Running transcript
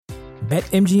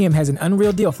BetMGM has an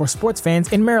unreal deal for sports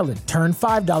fans in Maryland. Turn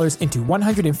 $5 into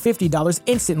 $150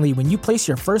 instantly when you place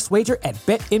your first wager at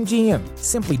BetMGM.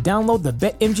 Simply download the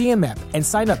BetMGM app and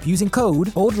sign up using code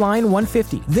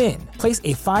OldLine150. Then, place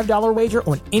a $5 wager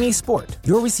on any sport.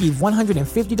 You'll receive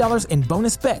 $150 in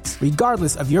bonus bets,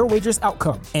 regardless of your wager's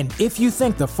outcome. And if you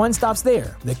think the fun stops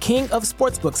there, the king of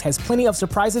sportsbooks has plenty of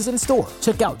surprises in store.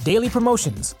 Check out daily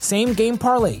promotions, same-game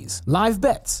parlays, live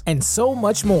bets, and so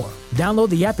much more. Download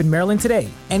the app in Maryland today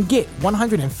and get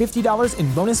 $150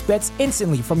 in bonus bets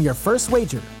instantly from your first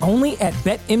wager. Only at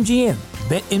BetMGM.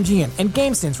 BetMGM and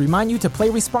GameSense remind you to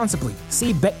play responsibly.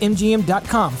 See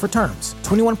BetMGM.com for terms.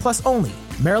 21 plus only.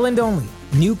 Maryland only.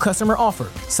 New customer offer.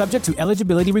 Subject to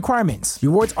eligibility requirements.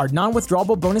 Rewards are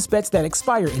non-withdrawable bonus bets that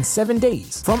expire in 7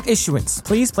 days. From issuance,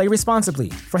 please play responsibly.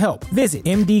 For help, visit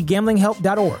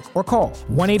mdgamblinghelp.org or call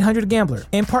 1-800-GAMBLER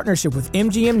in partnership with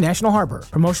MGM National Harbor.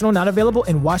 Promotional not available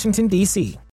in Washington,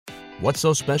 D.C. What's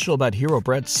so special about Hero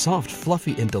Bread's soft,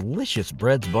 fluffy, and delicious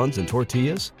breads, buns, and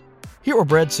tortillas? Hero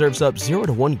Bread serves up 0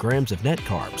 to 1 grams of net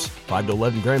carbs, 5 to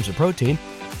 11 grams of protein,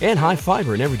 and high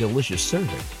fiber in every delicious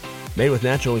serving. Made with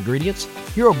natural ingredients,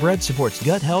 Hero Bread supports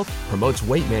gut health, promotes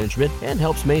weight management, and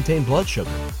helps maintain blood sugar.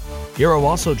 Hero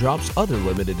also drops other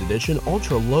limited edition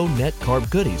ultra-low net carb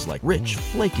goodies like rich,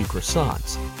 flaky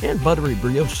croissants and buttery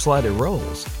brioche slider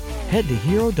rolls. Head to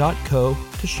hero.co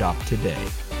to shop today.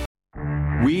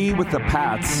 We with the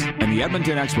Pats and the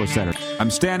Edmonton Expo Center. I'm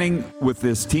standing with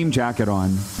this team jacket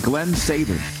on. Glenn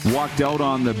Sather walked out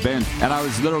on the bench, and I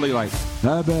was literally like,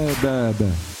 bah, bah, bah,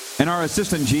 bah. And our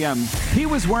assistant GM, he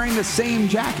was wearing the same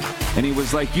jacket. And he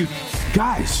was like, you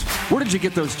guys, where did you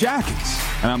get those jackets?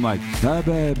 And I'm like, bah,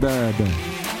 bah, bah, bah.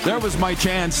 There was my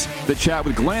chance to chat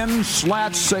with Glenn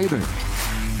Sather.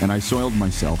 And I soiled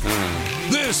myself.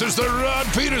 This is the Rod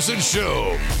Peterson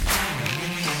Show.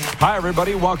 Hi,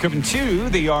 everybody. Welcome to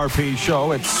the RP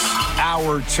Show. It's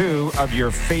hour 2 of your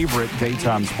favorite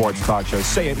daytime sports talk show.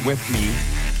 Say it with me.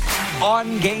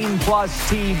 On Game Plus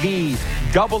TV,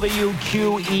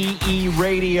 WQEE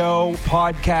Radio,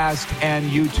 podcast, and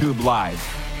YouTube Live.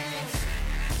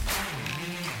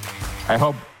 I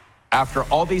hope after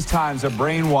all these times of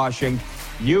brainwashing,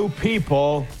 you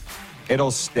people,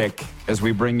 it'll stick as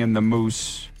we bring in the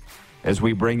Moose.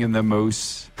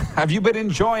 Have you been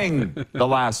enjoying the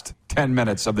last 10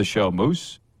 minutes of the show,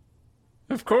 Moose?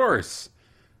 Of course.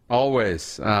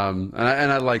 Always. And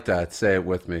I like that. Say it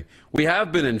with me. We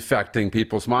have been infecting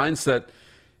people's minds that,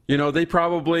 you know, they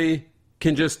probably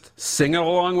can just sing it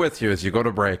along with you as you go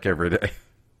to break every day.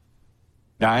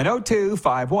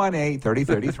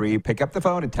 902-518-3033. Pick up the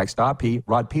phone and text RP,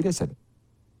 Rod Peterson.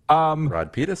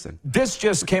 Rod Peterson. This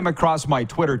just came across my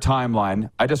Twitter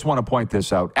timeline. I just want to point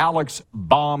this out. Alex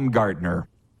Baumgartner,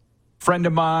 friend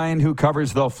of mine who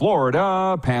covers the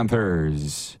Florida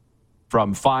Panthers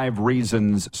from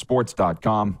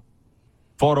 5reasonsports.com.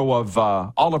 Photo of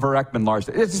Oliver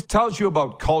Ekman-Larsson. It just tells you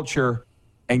about culture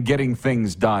and getting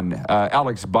things done.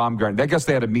 Alex Baumgartner. I guess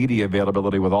they had a media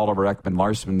availability with Oliver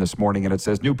Ekman-Larsson this morning, and it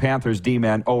says, new Panthers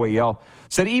D-man OEL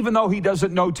said even though he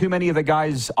doesn't know too many of the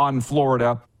guys on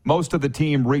Florida, most of the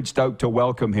team reached out to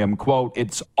welcome him. Quote,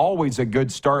 it's always a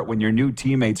good start when your new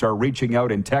teammates are reaching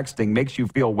out and texting, makes you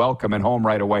feel welcome and home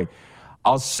right away.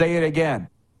 I'll say it again.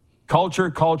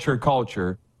 Culture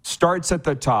starts at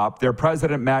the top. Their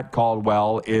president, Matt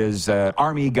Caldwell, is an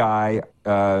Army guy,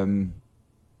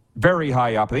 very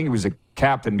high up. I think he was a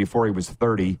captain before he was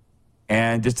 30.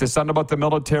 And just something about the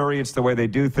military, it's the way they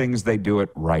do things. They do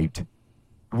it right.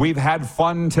 We've had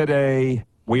fun today.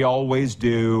 We always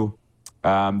do.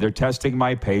 They're testing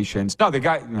my patience. No, the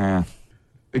guy from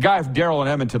Daryl in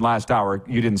Edmonton last hour,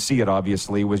 you didn't see it,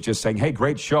 obviously, was just saying, hey,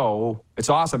 great show. It's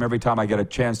awesome every time I get a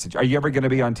chance to. Are you ever going to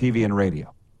be on TV and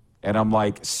radio? And I'm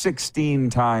like,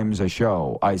 16 times a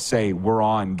show, I say, we're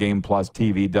on Game Plus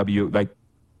TV. Like,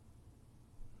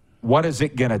 what is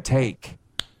it going to take?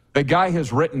 The guy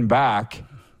has written back,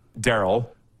 Daryl,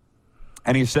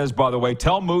 and he says, by the way,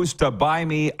 tell Moose to buy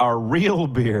me a real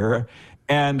beer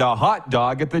and a hot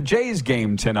dog at the Jays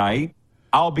game tonight.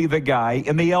 I'll be the guy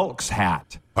in the Elks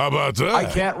hat. How about that? I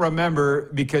can't remember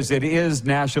because it is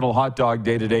National Hot Dog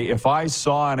Day today. If I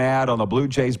saw an ad on the Blue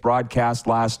Jays broadcast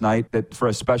last night that for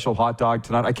a special hot dog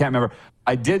tonight, I can't remember.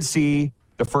 I did see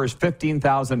the first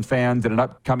 15,000 fans in an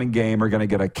upcoming game are going to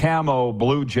get a camo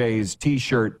Blue Jays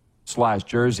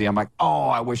T-shirt/jersey. I'm like, oh,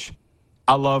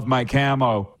 I love my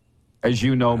camo, as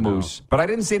you know, Moose. But I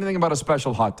didn't see anything about a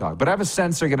special hot dog. But I have a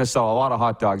sense they're going to sell a lot of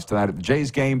hot dogs tonight at the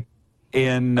Jays game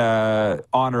in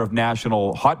honor of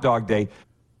National Hot Dog Day.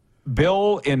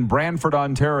 Bill in Brantford,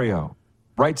 Ontario,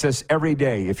 writes us every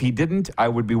day. If he didn't, I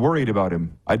would be worried about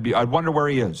him. I'd wonder where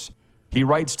he is. He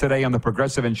writes today on the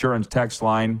Progressive Insurance text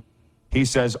line. He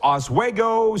says,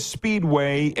 Oswego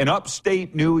Speedway in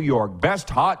upstate New York. Best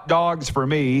hot dogs for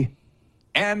me.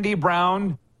 Andy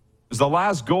Brown is the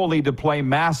last goalie to play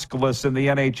maskless in the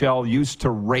NHL, used to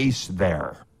race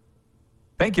there.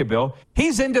 Thank you, Bill.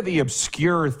 He's into the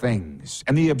obscure things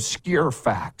and the obscure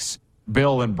facts,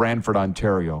 Bill in Brantford,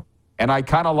 Ontario. And I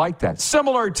kind of like that.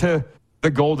 Similar to the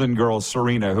Golden Girl,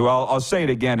 Serena, who I'll say it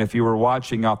again if you were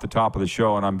watching off the top of the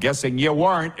show, and I'm guessing you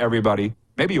weren't, everybody.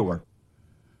 Maybe you were.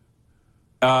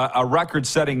 A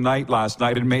record-setting night last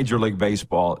night in Major League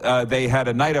Baseball. They had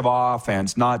a night of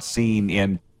offense not seen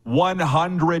in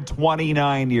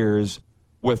 129 years,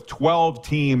 with 12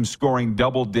 teams scoring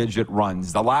double-digit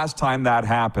runs. The last time that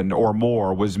happened or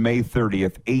more was May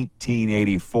 30th,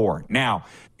 1884. Now,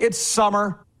 it's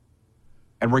summer,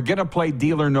 and we're going to play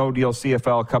Deal or No Deal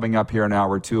CFL coming up here in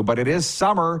hour two, but it is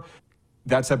summer.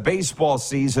 That's a baseball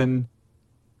season,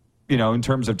 in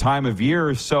terms of time of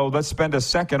year, so let's spend a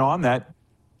second on that.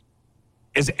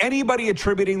 Is anybody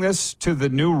attributing this to the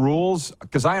new rules?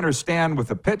 Because I understand with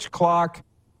the pitch clock,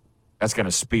 that's going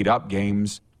to speed up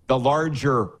games. The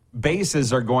larger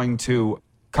bases are going to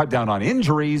cut down on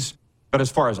injuries. But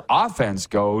as far as offense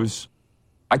goes,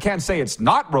 I can't say it's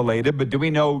not related, but do we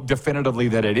know definitively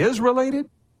that it is related?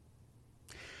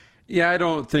 Yeah, I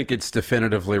don't think it's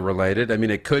definitively related. I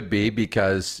mean, it could be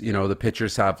because, the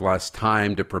pitchers have less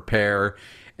time to prepare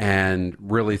and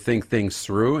really think things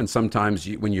through. And sometimes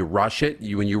when you rush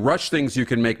things, you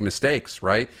can make mistakes,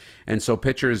 right? And so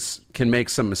pitchers can make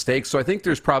some mistakes. So I think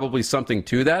there's probably something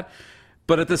to that.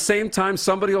 But at the same time,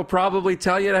 somebody will probably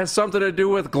tell you it has something to do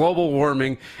with global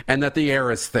warming and that the air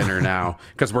is thinner now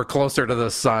because we're closer to the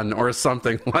sun or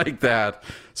something like that.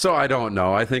 So I don't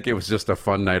know. I think it was just a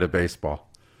fun night of baseball.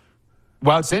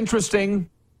 Well, it's interesting.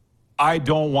 I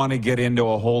don't want to get into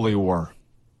a holy war,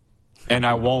 and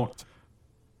I won't.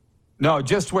 No,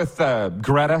 just with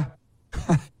Greta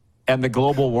and the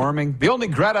global warming. The only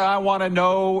Greta I want to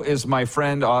know is my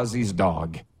friend Ozzy's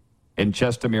dog in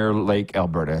Chestermere Lake,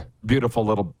 Alberta. Beautiful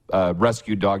little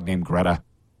rescue dog named Greta.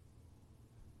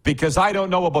 Because I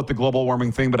don't know about the global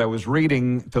warming thing, but I was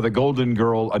reading to the Golden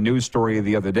Girl a news story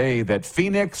the other day that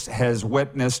Phoenix has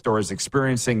witnessed or is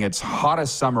experiencing its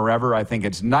hottest summer ever. I think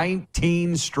it's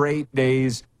 19 straight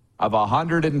days of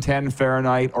 110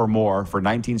 Fahrenheit or more for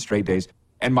 19 straight days.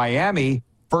 And Miami,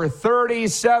 for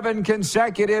 37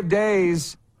 consecutive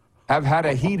days, have had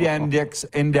a heat index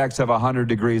of 100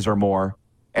 degrees or more.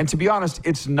 And to be honest,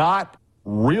 it's not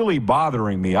really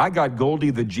bothering me. I got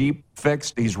Goldie the Jeep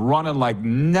fixed. He's running like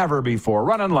never before.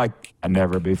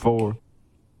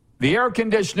 The air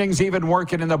conditioning's even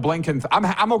working in the blinking.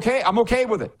 I'm okay. I'm okay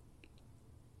with it.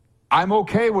 I'm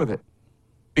okay with it.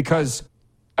 Because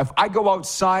if I go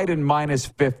outside in minus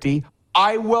 50,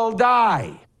 I will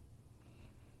die.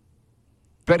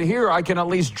 But here I can at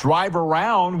least drive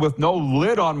around with no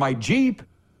lid on my Jeep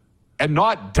and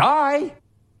not die.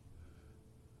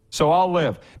 So I'll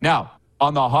live. Now,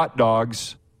 on the hot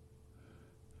dogs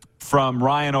from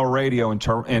Ryan O'Radio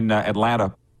in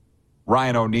Atlanta,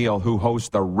 Ryan O'Neill, who hosts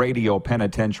the Radio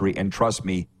Penitentiary, and trust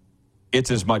me,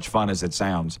 it's as much fun as it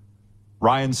sounds.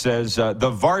 Ryan says,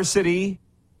 the Varsity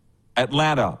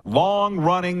Atlanta,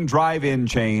 long-running drive-in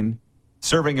chain,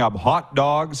 serving up hot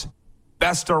dogs,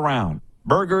 best around.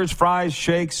 Burgers, fries,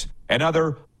 shakes, and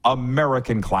other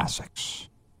American classics.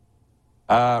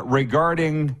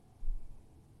 Regarding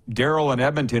Daryl in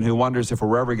Edmonton, who wonders if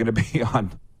we're ever going to be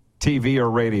on TV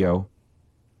or radio,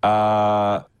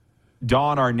 Don,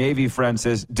 our Navy friend,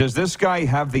 says, does this guy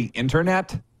have the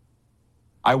internet?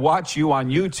 I watch you on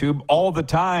YouTube all the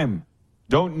time.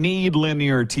 Don't need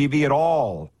linear TV at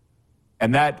all.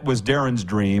 And that was Darren's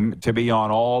dream, to be on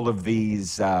all of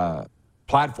these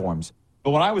platforms. But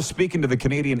when I was speaking to the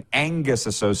Canadian Angus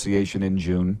Association in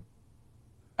June,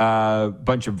 a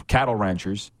bunch of cattle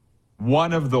ranchers,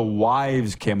 one of the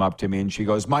wives came up to me and she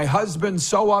goes, my husband's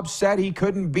so upset he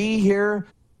couldn't be here,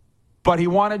 but he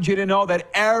wanted you to know that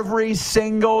every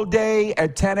single day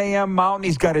at 10 a.m. Mountain,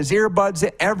 he's got his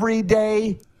earbuds every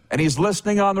day, and he's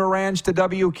listening on the ranch to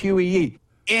WQEE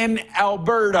in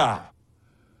Alberta.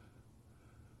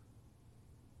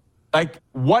 Like,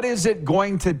 what is it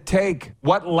going to take?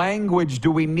 What language do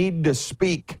we need to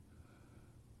speak?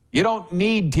 You don't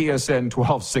need TSN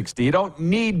 1260. You don't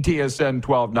need TSN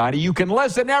 1290. You can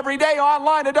listen every day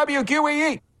online to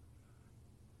WQEE.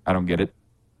 I don't get it.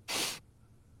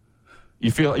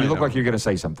 You look like you're going to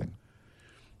say something.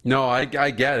 No, I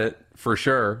get it for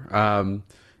sure.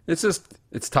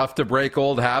 It's tough to break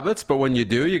old habits, but when you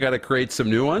do, you got to create some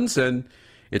new ones. And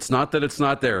it's not that it's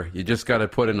not there. You just got to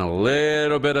put in a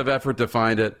little bit of effort to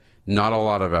find it. Not a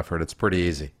lot of effort. It's pretty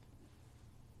easy.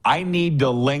 I need to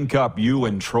link up you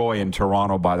and Troy in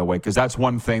Toronto, by the way, because that's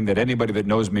one thing that anybody that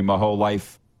knows me my whole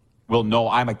life will know.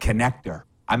 I'm a connector.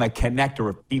 I'm a connector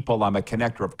of people. I'm a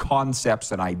connector of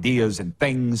concepts and ideas and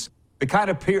things. The kind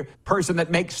of person that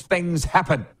makes things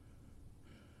happen.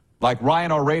 Like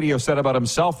Ryan O'Radio said about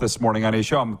himself this morning on his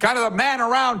show. I'm kind of the man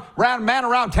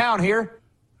around town here.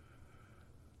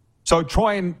 So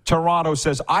Troy in Toronto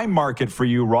says, I market for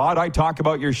you, Rod. I talk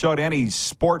about your show to any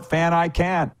sport fan I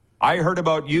can. I heard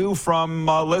about you from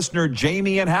listener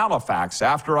Jamie in Halifax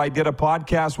after I did a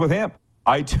podcast with him.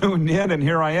 I tuned in, and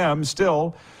here I am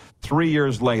still 3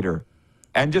 years later.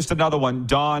 And just another one,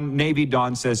 Navy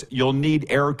Don says, you'll need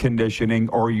air conditioning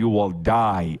or you will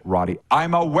die, Roddy.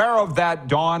 I'm aware of that,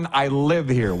 Don. I live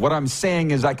here. What I'm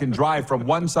saying is I can drive from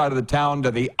one side of the town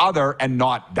to the other and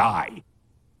not die,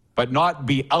 but not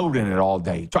be out in it all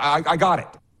day. I got it.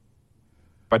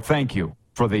 But thank you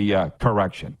for the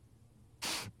correction.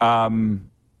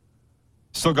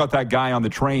 Still got that guy on the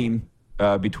train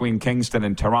between Kingston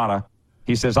and Toronto.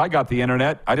 He says, I got the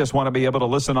internet. I just want to be able to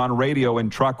listen on radio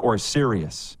in truck or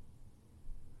Sirius.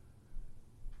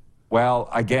 Well,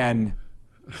 again,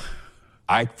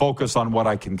 I focus on what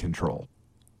I can control,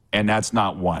 and that's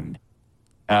not one.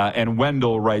 And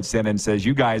Wendell writes in and says,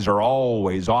 you guys are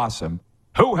always awesome.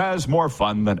 Who has more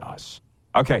fun than us?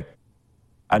 Okay,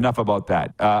 enough about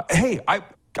that. Hey,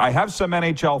 I have some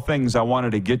NHL things I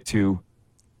wanted to get to.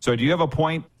 So do you have a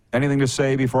point? Anything to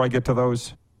say before I get to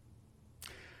those?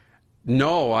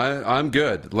 No, I'm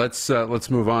good. Let's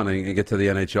move on and get to the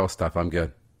NHL stuff. I'm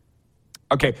good.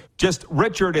 Okay, just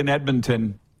Richard in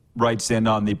Edmonton writes in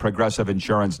on the Progressive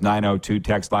Insurance 902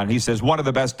 text line. He says, one of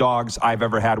the best dogs I've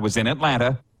ever had was in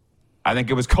Atlanta. I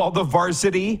think it was called the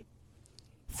Varsity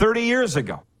 30 years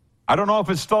ago. I don't know if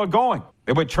it's still going.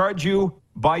 They would charge you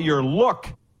by your look.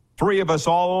 Three of us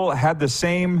all have the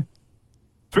same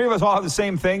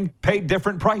thing, paid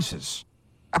different prices.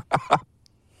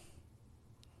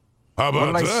 How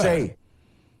about what did I say?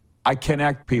 I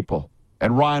connect people.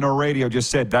 And Ryan O'Radio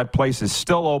just said that place is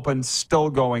still open, still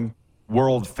going,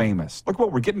 world famous. Look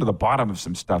what we're getting to the bottom of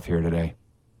some stuff here today.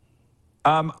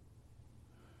 All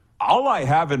I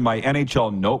have in my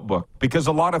NHL notebook, because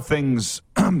a lot of things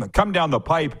come down the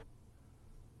pipe,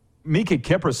 Mika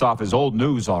Kiprasov is old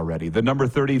news already. The number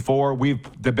 34,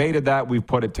 we've debated that. We've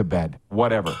put it to bed.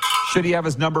 Whatever. Should he have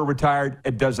his number retired?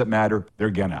 It doesn't matter. They're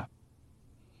gonna.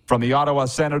 From the Ottawa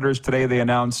Senators today, they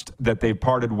announced that they've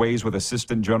parted ways with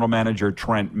assistant general manager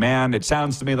Trent Mann. It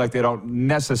sounds to me like they don't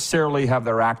necessarily have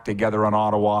their act together on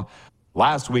Ottawa.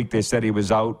 Last week, they said he was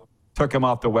out, took him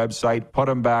off the website, put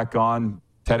him back on.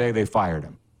 Today, they fired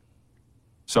him.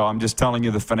 So I'm just telling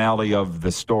you the finale of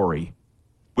the story.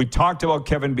 We talked about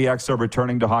Kevin Bieksa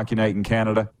returning to Hockey Night in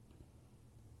Canada.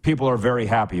 People are very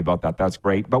happy about that. That's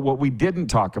great. But what we didn't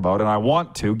talk about, and I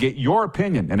want to get your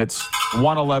opinion, and it's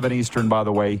 1:11 Eastern, by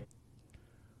the way,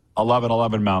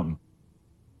 11:11 Mountain.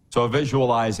 So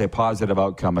visualize a positive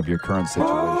outcome of your current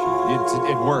situation.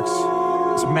 It works.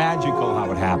 It's magical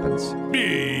how it happens.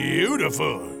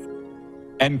 Beautiful.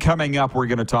 And coming up, we're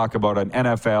going to talk about an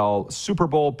NFL Super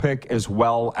Bowl pick as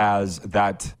well as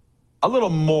that, a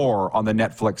little more on the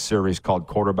Netflix series called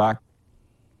Quarterback.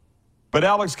 But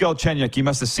Alex Galchenyuk, you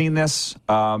must have seen this,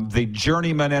 the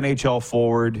journeyman NHL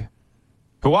forward,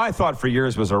 who I thought for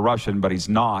years was a Russian, but he's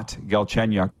not,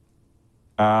 Galchenyuk,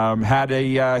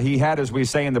 he had, as we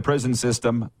say in the prison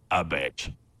system, a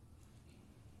bitch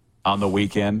on the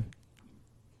weekend.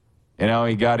 You know,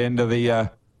 he got into the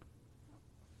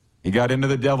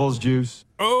devil's juice.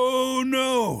 Oh,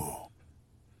 no.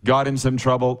 Got in some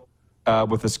trouble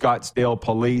with the Scottsdale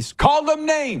police. Called them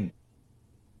names.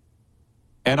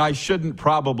 And I shouldn't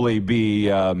probably be,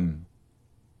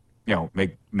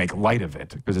 make light of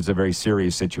it because it's a very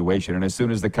serious situation. And as soon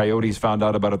as the Coyotes found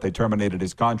out about it, they terminated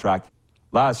his contract.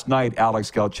 Last night, Alex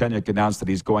Galchenyuk announced that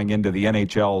he's going into the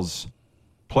NHL's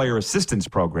player assistance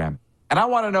program. And I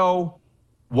want to know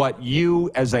what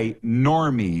you, as a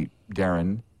normie,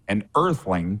 Darren, an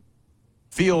earthling,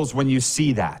 feels when you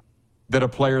see that a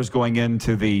player is going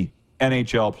into the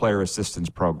NHL player assistance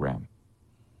program.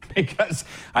 Because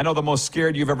I know the most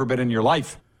scared you've ever been in your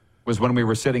life was when we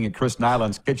were sitting at Chris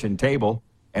Nyland's kitchen table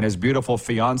and his beautiful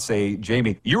fiance,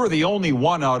 Jamie. You were the only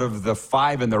one out of the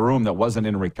 5 in the room that wasn't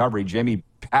in recovery. Jamie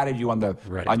patted you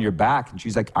on your back, and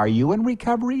she's like, "Are you in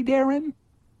recovery, Darren?"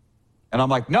 And I'm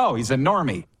like, "No, he's a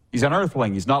normie. He's an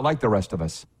earthling. He's not like the rest of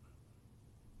us."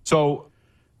 So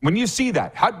when you see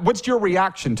that, what's your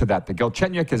reaction to that? That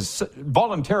Galchenyuk has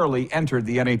voluntarily entered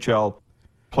the NHL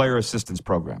player assistance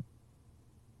program.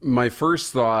 My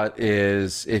first thought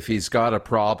is if he's got a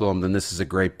problem, then this is a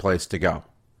great place to go.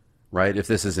 right? If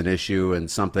this is an issue and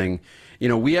something,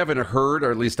 we haven't heard,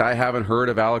 or at least I haven't heard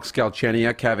of Alex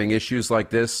Galchenyuk having issues like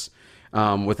this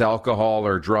with alcohol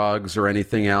or drugs or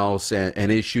anything else,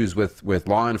 and issues with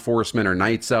law enforcement or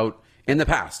nights out in the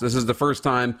past. This is the first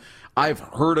time I've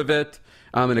heard of it,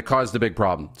 and it caused a big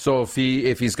problem. So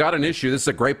if he's got an issue, this is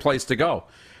a great place to go.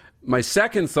 My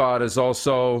second thought is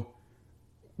also,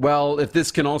 well, if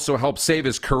this can also help save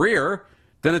his career,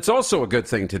 then it's also a good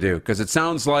thing to do, because it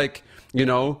sounds like,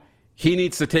 he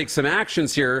needs to take some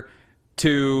actions here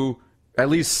to at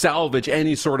least salvage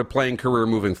any sort of playing career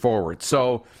moving forward.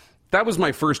 So that was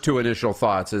my first two initial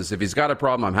thoughts, is if he's got a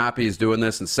problem, I'm happy he's doing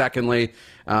this. And secondly,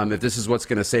 if this is what's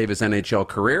going to save his NHL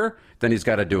career, then he's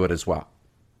got to do it as well.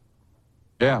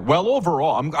 Yeah, well,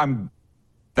 overall, I'm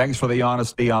thanks for the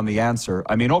honesty on the answer.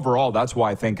 I mean, overall, that's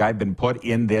why I think I've been put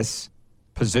in this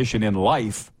position in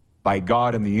life by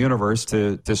God and the universe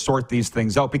to sort these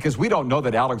things out, because we don't know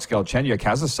that Alex Galchenyuk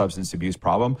has a substance abuse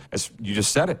problem. As you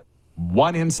just said it,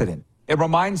 one incident. It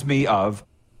reminds me of,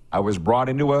 I was brought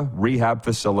into a rehab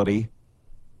facility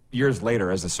years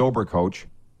later as a sober coach,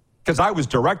 because I was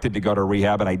directed to go to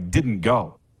rehab and I didn't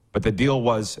go. But the deal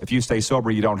was, if you stay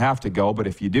sober, you don't have to go. But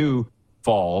if you do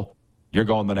fall, you're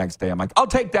going the next day. I'm like, I'll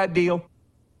take that deal.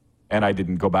 And I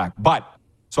didn't go back. But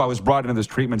so I was brought into this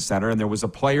treatment center, and there was a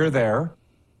player there.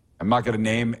 I'm not going to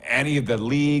name any of the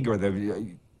league or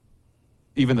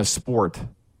even the sport.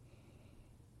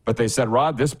 But they said,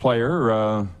 Rod, this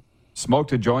player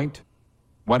smoked a joint,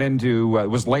 went into,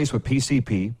 was laced with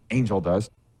PCP, Angel does,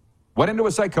 went into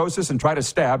a psychosis and tried to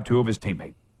stab two of his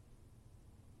teammates.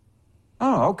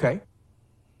 Oh, okay.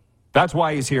 That's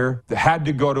why he's here. They had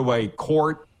to go to a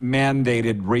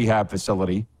court-mandated rehab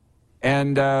facility.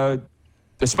 And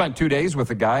they spent 2 days with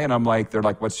the guy, and I'm like, they're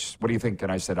like, what do you think?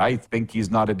 And I said, I think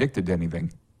he's not addicted to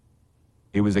anything.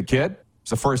 He was a kid. It's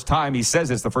the first time, he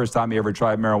says it's the first time he ever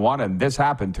tried marijuana, and this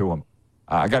happened to him.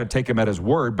 I got to take him at his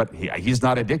word, but he's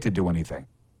not addicted to anything.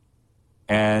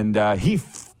 And he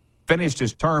finished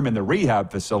his term in the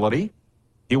rehab facility.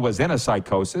 He was in a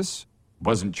psychosis,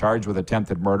 wasn't charged with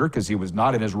attempted murder because he was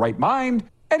not in his right mind,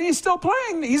 and he's still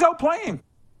playing. He's out playing.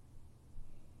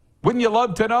 Wouldn't you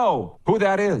love to know who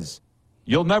that is?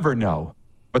 You'll never know.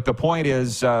 But the point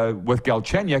is, with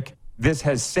Galchenyuk, this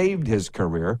has saved his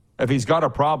career. If he's got a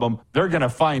problem, they're going to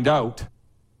find out,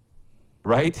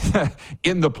 right,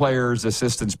 in the player's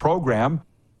assistance program.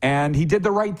 And he did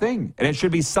the right thing, and it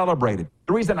should be celebrated.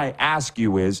 The reason I ask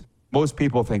you is most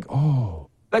people think, oh,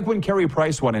 like when Carey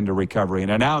Price went into recovery and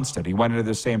announced it, he went into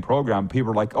the same program,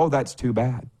 people are like, oh, that's too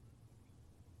bad.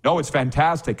 No, it's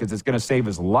fantastic because it's going to save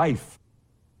his life.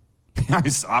 I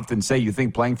often say you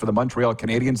think playing for the Montreal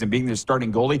Canadiens and being their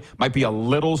starting goalie might be a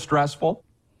little stressful.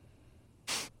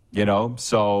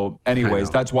 So anyways,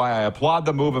 that's why I applaud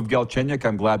the move of Galchenyuk.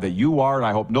 I'm glad that you are, and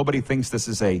I hope nobody thinks this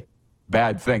is a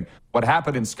bad thing. What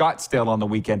happened in Scottsdale on the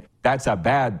weekend, that's a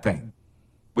bad thing.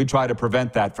 We try to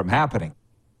prevent that from happening,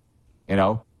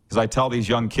 because I tell these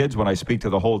young kids when I speak to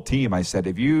the whole team, I said,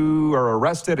 if you are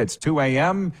arrested, it's 2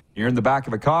 a.m., you're in the back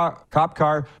of a cop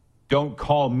car, don't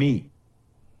call me.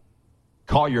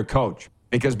 Call your coach,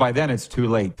 because by then it's too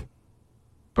late.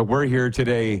 But we're here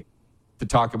today to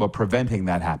talk about preventing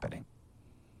that happening.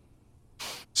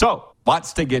 So,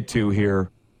 lots to get to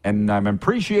here, and I'm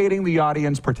appreciating the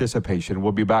audience participation.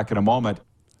 We'll be back in a moment.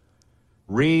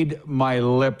 Read my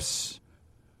lips.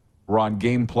 We're on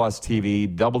Game Plus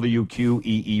TV,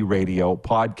 WQEE Radio,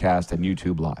 podcast, and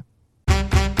YouTube Live.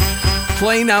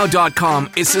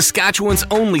 PlayNow.com is Saskatchewan's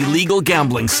only legal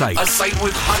gambling site. A site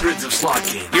with hundreds of slot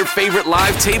games, your favorite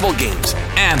live table games,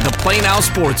 and the PlayNow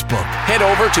Sportsbook. Head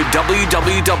over to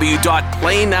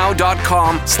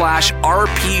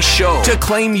www.playnow.com/RP Show to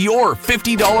claim your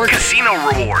 $50 casino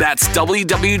reward. That's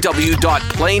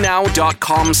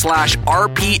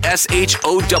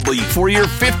www.playnow.com/RPSHOW for your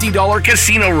 $50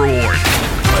 casino reward.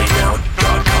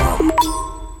 PlayNow.com.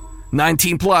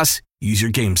 19 plus. Use your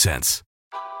game sense.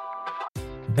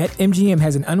 BetMGM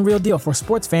has an unreal deal for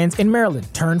sports fans in Maryland.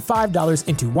 Turn $5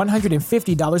 into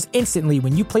 $150 instantly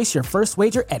when you place your first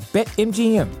wager at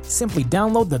BetMGM. Simply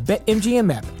download the BetMGM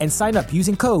app and sign up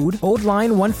using code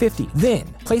OldLine150.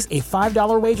 Then, place a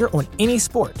 $5 wager on any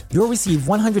sport. You'll receive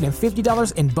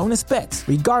 $150 in bonus bets,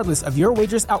 regardless of your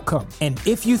wager's outcome. And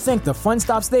if you think the fun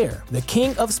stops there, the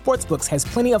king of sportsbooks has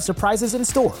plenty of surprises in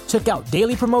store. Check out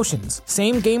daily promotions,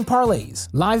 same-game parlays,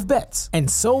 live bets, and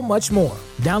so much more.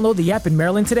 Download the app in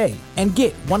Maryland today and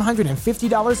get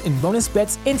 $150 in bonus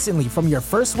bets instantly from your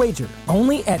first wager.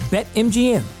 Only at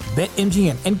BetMGM.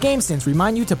 BetMGM and GameSense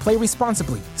remind you to play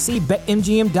responsibly. See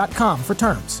BetMGM.com for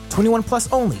terms. 21 plus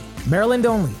only. Maryland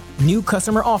only. New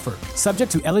customer offer.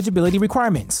 Subject to eligibility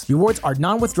requirements. Rewards are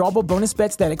non-withdrawable bonus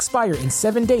bets that expire in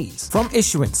 7 days. From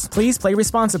issuance, please play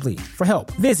responsibly. For help,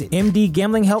 visit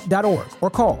mdgamblinghelp.org or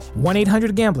call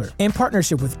 1-800-GAMBLER in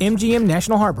partnership with MGM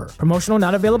National Harbor. Promotional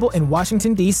not available in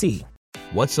Washington, D.C.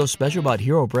 What's so special about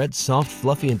Hero Bread's soft,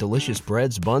 fluffy, and delicious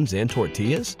breads, buns, and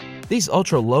tortillas? These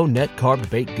ultra-low net-carb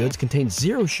baked goods contain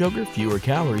zero sugar, fewer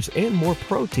calories, and more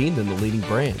protein than the leading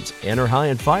brands, and are high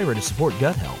in fiber to support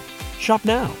gut health. Shop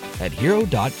now at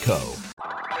Hero.co.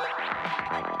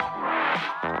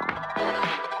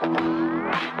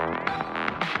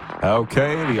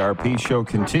 Okay, the RP show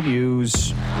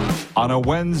continues on a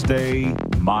Wednesday,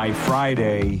 my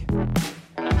Friday.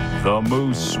 The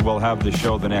Moose will have the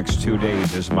show the next 2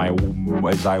 days as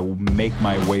I make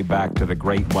my way back to the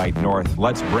Great White North.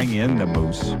 Let's bring in the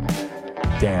Moose,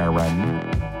 Darren,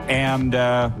 and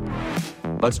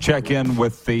let's check in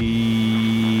with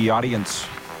the audience.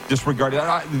 Disregarding,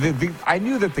 I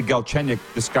knew that the Galchenyuk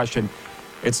discussion,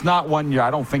 it's not one I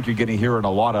don't think you're going to hear in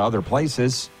a lot of other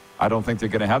places. I don't think they're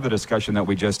going to have the discussion that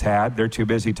we just had. They're too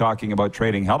busy talking about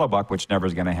trading Hellebuck, which never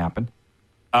is going to happen.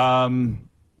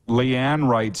 Leanne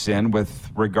writes in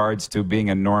with regards to being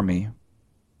a normie.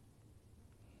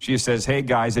 She says, hey,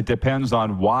 guys, it depends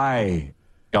on why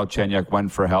Galchenyuk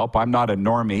went for help. I'm not a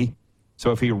normie,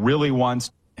 so if he really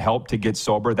wants help to get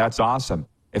sober, that's awesome.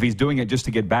 If he's doing it just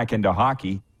to get back into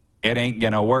hockey, it ain't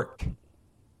going to work.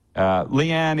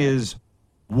 Leanne is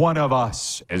one of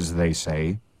us, as they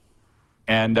say.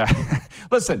 And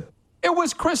listen, it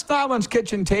was Chris Nyland's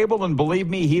kitchen table, and believe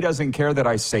me, he doesn't care that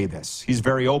I say this. He's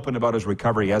very open about his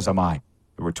recovery, as am I.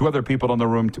 There were two other people in the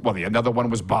room. Well, the another one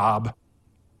was Bob,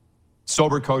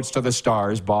 sober coach to the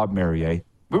Stars, Bob Merrier.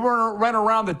 We ran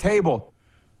around the table,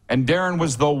 and Darren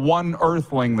was the one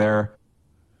earthling there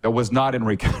that was not in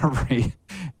recovery.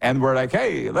 And we're like,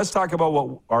 hey, let's talk about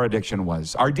what our addiction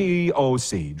was. Our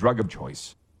DOC, drug of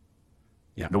choice.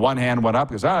 Yeah. The one hand went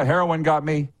up, goes, heroin got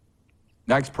me.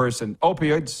 Next person,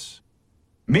 opioids.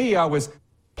 Me, I was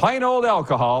plain old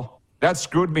alcohol. That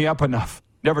screwed me up enough.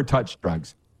 Never touched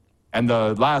drugs. And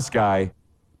the last guy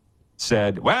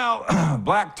said, well,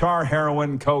 black tar,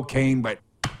 heroin, cocaine, but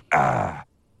I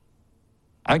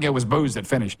think it was booze that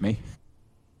finished me.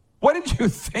 What did you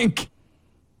think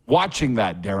watching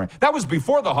that, Darren? That was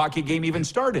before the hockey game even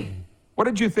started. What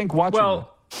did you think watching that?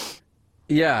 Well,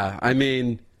 yeah, I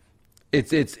mean,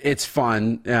 it's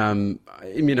fun. I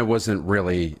mean, it wasn't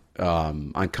really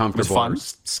uncomfortable or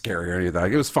scary or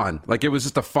anything. It was fun. Like, it was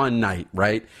just a fun night,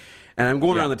 right? And I'm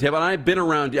going around the table, and I'd been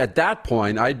around, at that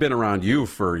point, I'd been around you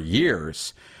for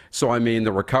years. So, I mean,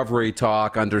 the recovery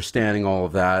talk, understanding all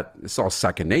of that, it's all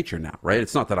second nature now, right?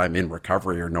 It's not that I'm in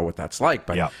recovery or know what that's like,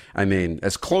 but I mean,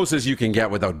 as close as you can get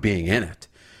without being in it.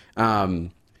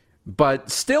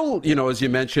 But still, you know, as you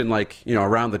mentioned, like, you know,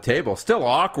 around the table, still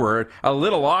awkward, a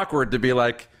little awkward to be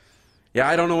like, yeah,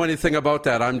 I don't know anything about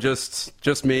that. I'm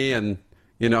just me, and,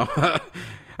 you know,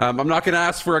 I'm not going to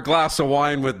ask for a glass of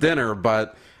wine with dinner,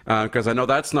 but because I know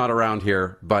that's not around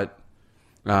here, but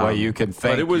well, you can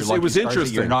think. But it was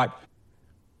interesting. You're not.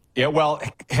 Yeah. Well,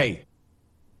 hey,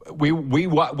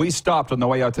 we stopped on the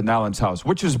way out to Nyland's house,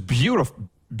 which is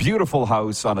beautiful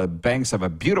house on the banks of a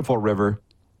beautiful river,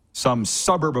 some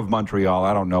suburb of Montreal.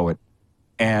 I don't know it,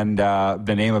 and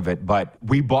the name of it, but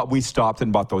we stopped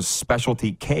and bought those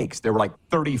specialty cakes. They were like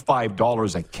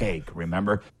 $35 a cake,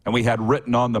 remember? And we had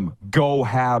written on them, "Go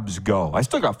Habs, go." I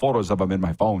still got photos of them in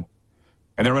my phone,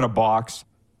 and they're in a box.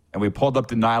 And we pulled up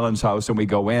to Nyland's house, and we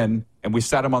go in, and we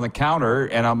sat him on the counter,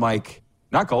 and I'm like,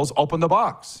 Knuckles, open the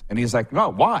box. And he's like, no,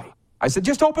 why? I said,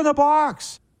 just open the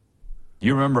box.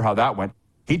 You remember how that went.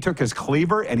 He took his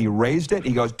cleaver, and he raised it.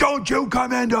 He goes, don't you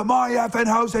come into my effing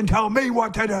house and tell me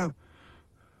what to do.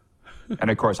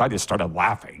 And, of course, I just started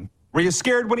laughing. Were you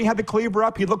scared when he had the cleaver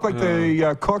up? He looked like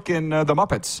the cook in the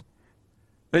Muppets.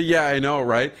 Yeah, I know,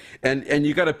 right? And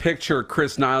you got to picture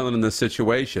Chris Nyland in this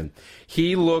situation.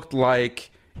 He looked like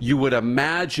you would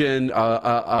imagine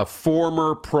a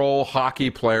former pro hockey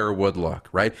player would look,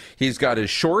 right? He's got his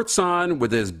shorts on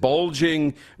with his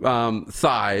bulging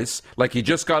thighs, like he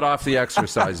just got off the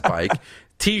exercise bike,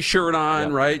 T-shirt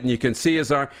on, right? And you can see his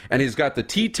arm, and he's got the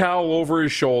tea towel over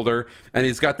his shoulder, and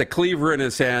he's got the cleaver in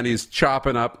his hand. He's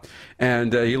chopping up,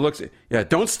 and he looks,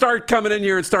 don't start coming in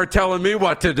here and start telling me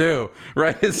what to do,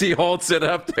 right? As he holds it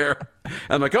up there.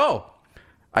 I'm like,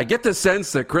 I get the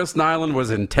sense that Chris Nyland was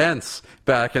intense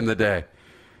back in the day.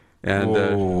 And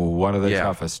one of the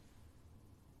toughest.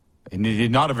 And he's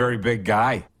not a very big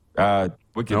guy.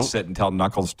 We could sit and tell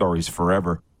Knuckles stories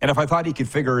forever. And if I thought he could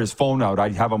figure his phone out,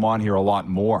 I'd have him on here a lot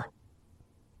more.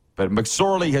 But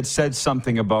McSorley had said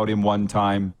something about him one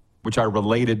time which I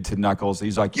related to Knuckles.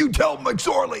 He's like, you tell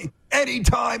McSorley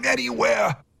anytime,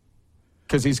 anywhere.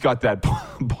 Because he's got that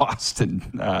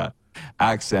Boston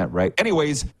accent, right?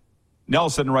 Anyways,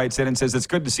 Nelson writes in and says, it's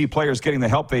good to see players getting the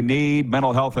help they need.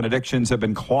 Mental health and addictions have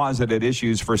been closeted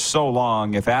issues for so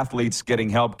long. If athletes getting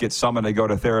help get someone to go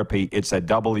to therapy, it's a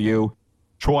W.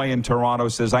 Troy in Toronto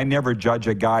says, I never judge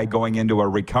a guy going into a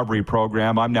recovery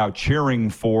program. I'm now cheering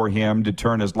for him to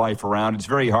turn his life around. It's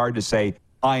very hard to say,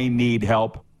 I need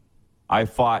help. I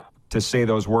fought to say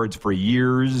those words for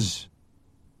years.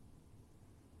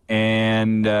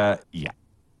 And, yeah.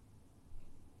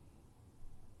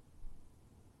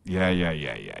 And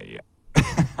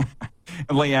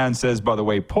Leanne says, by the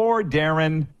way, poor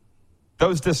Darren,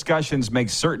 those discussions make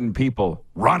certain people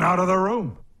run out of the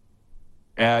room.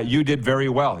 You did very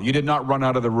well. You did not run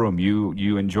out of the room.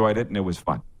 You enjoyed it, and it was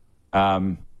fun.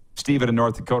 Stephen in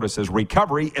North Dakota says,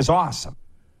 recovery is awesome.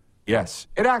 Yes,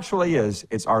 it actually is.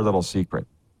 It's our little secret.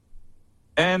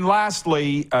 And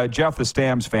lastly, Jeff, the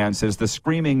Stamps fan, says, the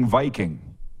Screaming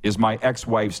Viking is my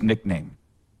ex-wife's nickname.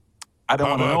 I don't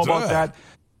want to know about that,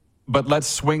 but let's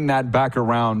swing that back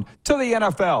around to the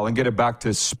NFL and get it back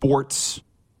to sports.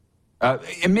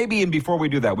 And maybe before we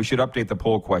do that, we should update the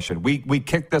poll question. We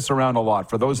kicked this around a lot.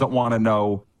 For those that want to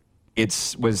know,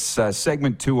 it was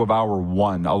segment 2 of hour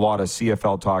 1, a lot of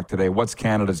CFL talk today. What's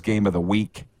Canada's game of the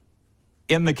week?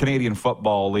 In the Canadian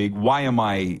Football League, why am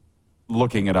I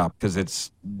looking it up? Because it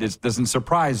doesn't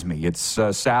surprise me. It's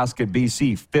Sask at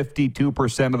BC,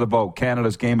 52% of the vote.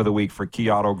 Canada's game of the week for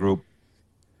Key Auto Group.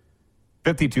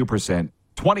 52%.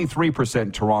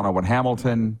 23% Toronto and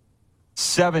Hamilton.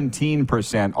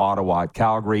 17% Ottawa at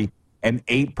Calgary. And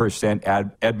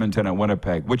 8% Edmonton and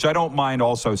Winnipeg, which I don't mind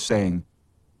also saying.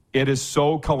 It is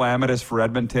so calamitous for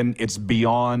Edmonton, it's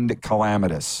beyond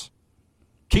calamitous.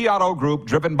 Key Auto Group,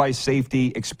 driven by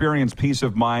safety, experience peace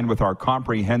of mind with our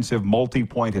comprehensive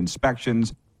multi-point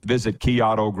inspections. Visit Key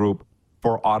Auto Group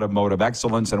for automotive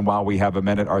excellence. And while we have a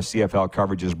minute, our CFL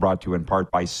coverage is brought to you in part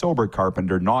by Sober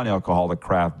Carpenter, non-alcoholic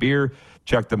craft beer.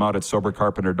 Check them out at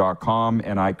sobercarpenter.com.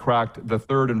 And I cracked the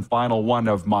third and final one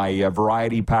of my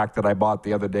variety pack that I bought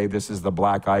the other day. This is the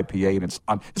Black IPA,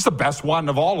 and it's the best one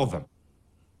of all of them.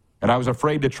 And I was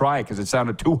afraid to try it because it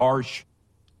sounded too harsh.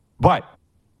 But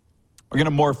we're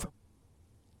going to morph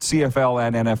CFL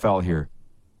and NFL here.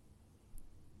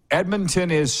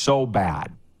 Edmonton is so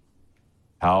bad.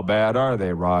 How bad are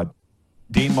they, Rod?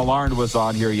 Dean Millard was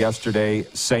on here yesterday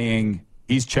saying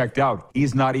he's checked out.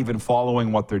 He's not even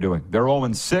following what they're doing. They're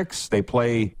 0-6. They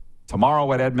play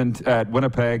tomorrow at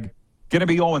Winnipeg. Going to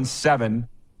be 0-7.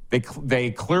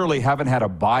 They clearly haven't had a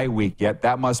bye week yet.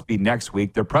 That must be next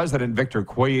week. Their president, Victor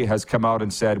Couy, has come out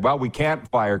and said, well, we can't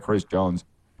fire Chris Jones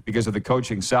because of the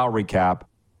coaching salary cap.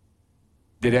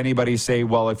 Did anybody say,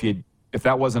 well, if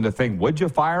that wasn't a thing, would you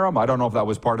fire him? I don't know if that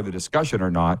was part of the discussion or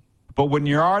not. But when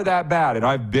you are that bad, and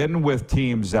I've been with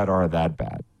teams that are that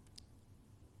bad,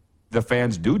 the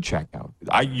fans do check out.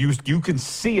 You can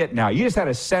see it now. You just had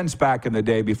a sense back in the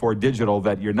day before digital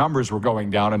that your numbers were going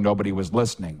down and nobody was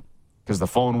listening because the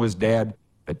phone was dead,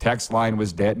 the text line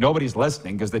was dead. Nobody's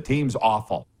listening because the team's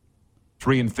awful.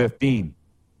 3-15.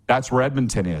 That's where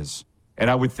Edmonton is. And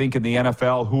I would think in the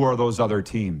NFL, who are those other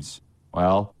teams?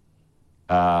 Well,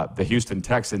 the Houston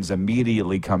Texans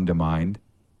immediately come to mind.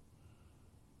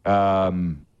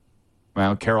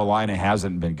 Well, Carolina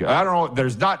hasn't been good. I don't know.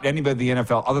 There's not anybody in the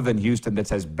NFL other than Houston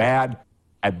that's as bad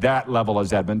at that level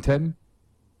as Edmonton.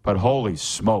 But holy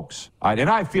smokes. And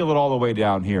I feel it all the way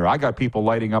down here. I got people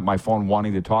lighting up my phone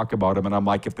wanting to talk about him. And I'm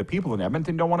like, if the people in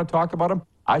Edmonton don't want to talk about him,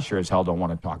 I sure as hell don't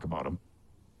want to talk about him.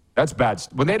 That's bad.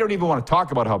 When they don't even want to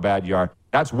talk about how bad you are,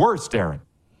 that's worse, Darren.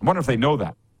 I wonder if they know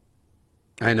that.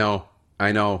 I know.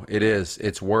 It is.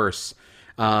 It's worse.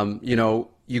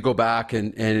 You go back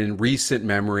and in recent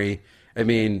memory,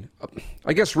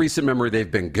 I guess recent memory,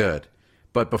 they've been good.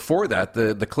 But before that,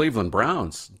 the Cleveland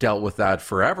Browns dealt with that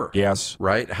forever. Yes.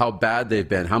 Right? How bad they've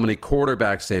been, how many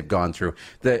quarterbacks they've gone through,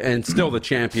 and still the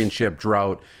championship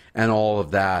drought and all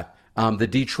of that. The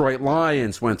Detroit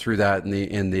Lions went through that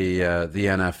in the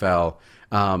NFL.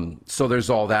 So there's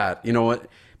all that. You know what?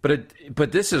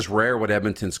 But this is rare what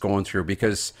Edmonton's going through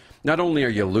because not only are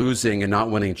you losing and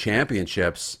not winning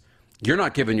championships, you're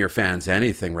not giving your fans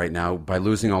anything right now by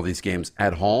losing all these games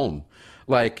at home.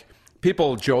 Like,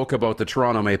 people joke about the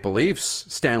Toronto Maple Leafs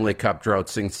Stanley Cup drought,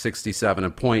 sing 67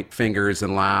 and point fingers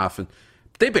and laugh. And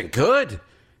they've been good.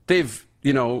 They've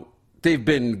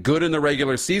been good in the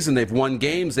regular season. They've won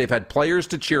games. They've had players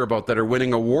to cheer about that are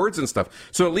winning awards and stuff.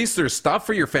 So at least there's stuff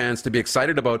for your fans to be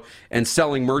excited about and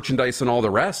selling merchandise and all the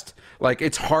rest. Like,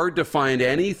 it's hard to find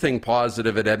anything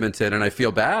positive at Edmonton, and I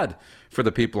feel bad for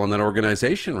the people in that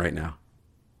organization right now.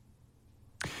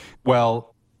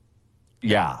 Well,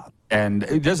 yeah. And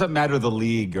it doesn't matter the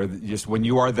league or just when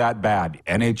you are that bad.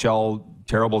 NHL,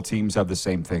 terrible teams have the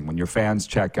same thing. When your fans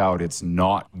check out, it's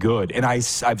not good. And I've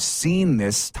seen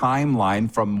this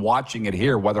timeline from watching it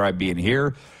here, whether I be in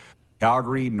here,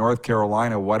 Calgary, North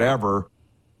Carolina, whatever.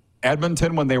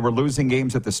 Edmonton, when they were losing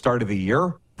games at the start of the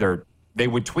year, they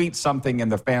would tweet something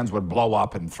and the fans would blow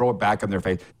up and throw it back in their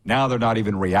face. Now they're not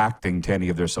even reacting to any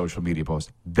of their social media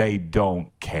posts. They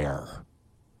don't care.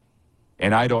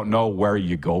 And I don't know where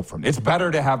you go from. It's better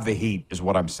to have the heat, is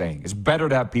what I'm saying. It's better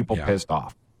to have people pissed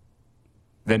off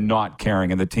than not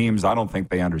caring. And the teams, I don't think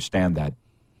they understand that.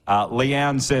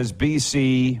 Leanne says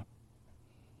BC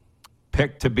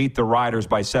picked to beat the Riders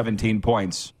by 17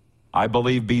 points. I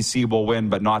believe BC will win,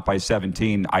 but not by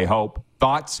 17, I hope.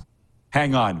 Thoughts?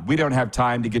 Hang on. We don't have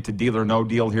time to get to Deal or No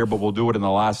Deal here, but we'll do it in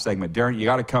the last segment. Darren, you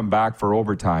got to come back for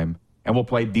overtime, and we'll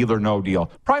play Deal or No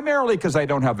Deal. Primarily because I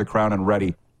don't have the crown and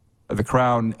ready. The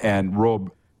crown and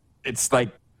robe, it's like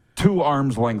 2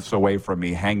 arms lengths away from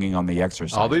me hanging on the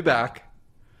exercise. I'll be back.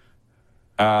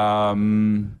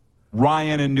 Ryan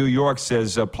in New York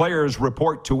says, players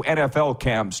report to NFL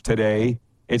camps today.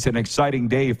 It's an exciting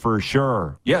day for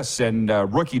sure. Yes, and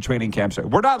rookie training camps.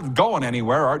 We're not going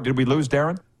anywhere. Did we lose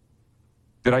Darren?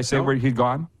 Did I say where he'd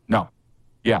gone? No.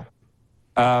 Yeah.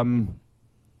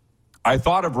 I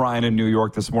thought of Ryan in New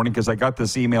York this morning because I got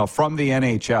this email from the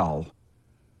NHL.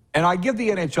 And I give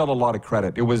the NHL a lot of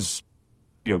credit. It was,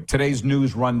 today's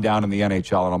news rundown in the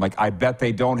NHL. And I'm like, I bet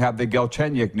they don't have the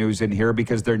Galchenyuk news in here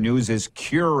because their news is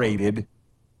curated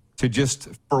to just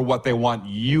for what they want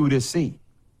you to see.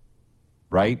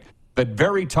 Right? The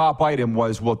very top item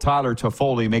was, will Tyler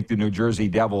Toffoli make the New Jersey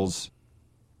Devils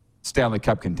Stanley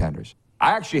Cup contenders?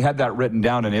 I actually had that written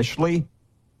down initially.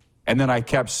 And then I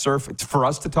kept surfing for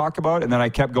us to talk about. And then I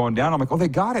kept going down. I'm like, oh, they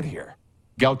got it here.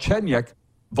 Galchenyuk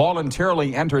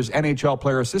voluntarily enters NHL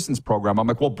Player Assistance Program. I'm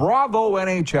like, well, bravo,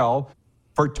 NHL,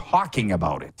 for talking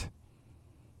about it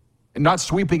and not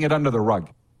sweeping it under the rug.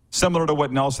 Similar to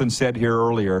what Nelson said here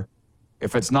earlier,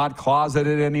 if it's not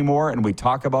closeted anymore and we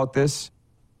talk about this,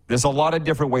 there's a lot of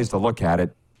different ways to look at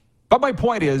it. But my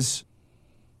point is,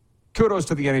 kudos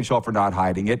to the NHL for not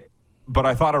hiding it. But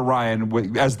I thought of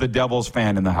Ryan as the Devils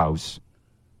fan in the house.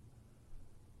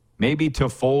 Maybe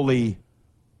Toffoli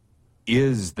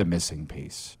is the missing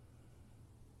piece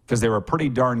because they were pretty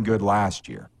darn good last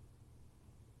year.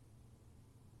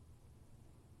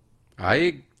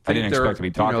 I didn't expect to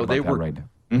be talking about that right now.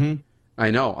 Mm-hmm.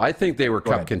 I know. I think they were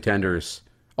Cup contenders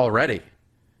already,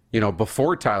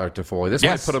 before Tyler Toffoli. This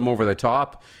might put them over the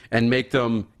top and make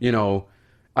them, I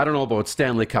don't know about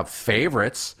Stanley Cup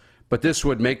favorites, but this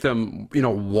would make them,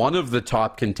 one of the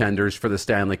top contenders for the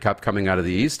Stanley Cup coming out of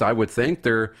the East. I would think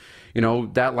they're,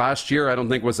 that last year I don't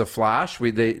think was a flash.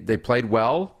 They played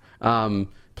well,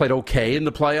 played okay in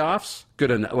the playoffs.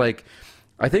 Good,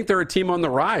 I think they're a team on the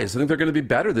rise. I think they're going to be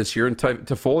better this year, and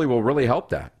Toffoli will really help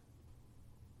that.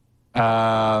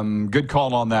 Good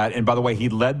call on that. And by the way, he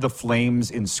led the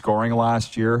Flames in scoring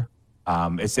last year.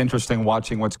 It's interesting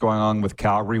watching what's going on with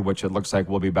Calgary, which it looks like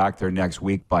we'll be back there next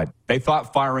week. But they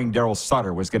thought firing Darryl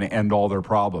Sutter was going to end all their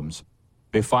problems.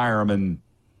 They fire him, and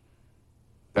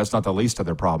that's not the least of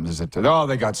their problems, is it? Oh,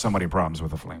 they got so many problems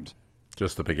with the Flames.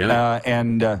 Just the beginning.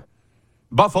 And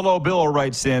Buffalo Bill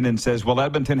writes in and says, will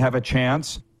Edmonton have a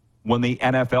chance when the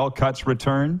NFL cuts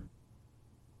return?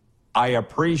 I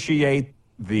appreciate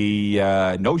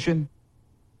the notion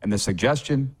and the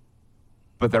suggestion,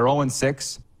 but they're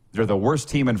 0-6. They're the worst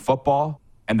team in football,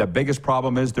 and the biggest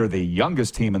problem is they're the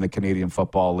youngest team in the Canadian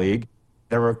Football League.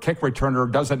 They're a kick returner who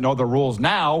doesn't know the rules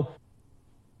now.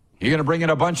 You're going to bring in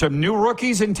a bunch of new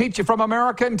rookies and teach you from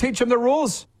America and teach them the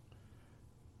rules?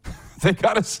 They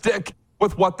got to stick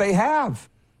with what they have.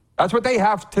 That's what they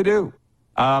have to do.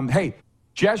 Hey,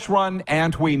 Jeshrun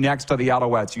Antwi next to the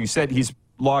Alouettes. You said he's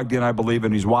logged in, I believe,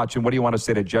 and he's watching. What do you want to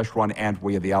say to Jeshrun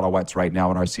Antwi of the Alouettes right now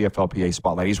in our CFLPA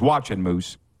spotlight? He's watching,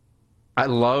 Moose. I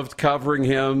loved covering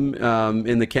him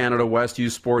in the Canada West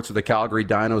Youth Sports with the Calgary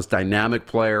Dinos. Dynamic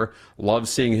player. Love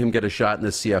seeing him get a shot in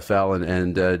the CFL.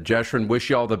 And Jeshrun, wish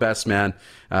you all the best, man.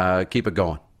 Keep it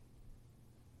going.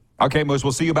 Okay, Moose,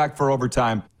 we'll see you back for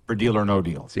overtime for Deal or No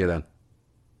Deal. See you then.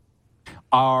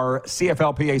 Our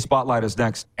CFLPA spotlight is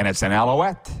next, and it's an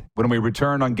Alouette when we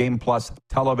return on Game Plus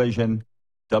Television,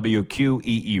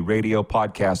 WQEE Radio,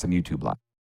 podcast, and YouTube Live.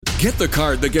 Get the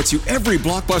card that gets you every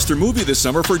blockbuster movie this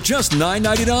summer for just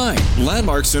 $9.99.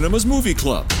 Landmark Cinema's Movie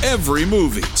Club. Every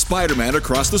movie. Spider-Man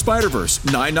Across the Spider-Verse,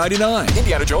 $9.99.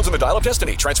 Indiana Jones and the Dial of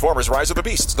Destiny. Transformers Rise of the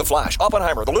Beasts. The Flash.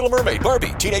 Oppenheimer. The Little Mermaid.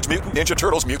 Barbie. Teenage Mutant Ninja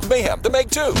Turtles. Mutant Mayhem. The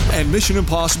Meg 2. And Mission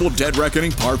Impossible Dead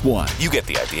Reckoning Part 1. You get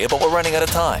the idea, but we're running out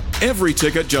of time. Every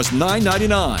ticket just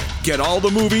 $9.99. Get all the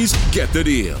movies, get the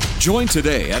deal. Join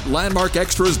today at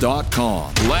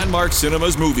LandmarkExtras.com. Landmark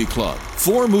Cinema's Movie Club.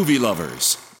 For movie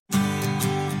lovers.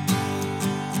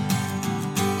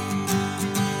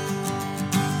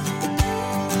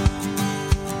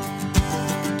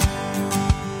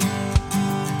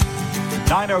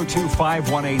 Nine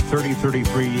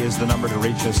 902-518-3033 is the number to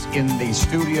reach us in the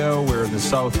studio. We're in the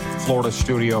South Florida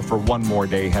studio for one more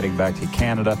day, heading back to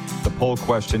Canada. The poll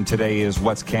question today is,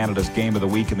 what's Canada's game of the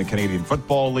week in the Canadian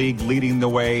Football League? Leading the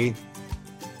way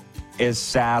is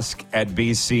Sask at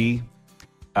BC.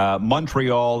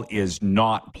 Montreal is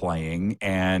not playing,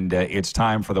 and it's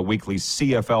time for the weekly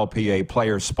CFLPA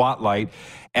Player Spotlight.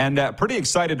 And pretty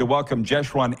excited to welcome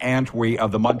Jeshrun Antwi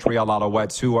of the Montreal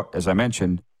Alouettes, who, as I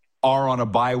mentioned, are on a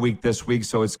bye week this week,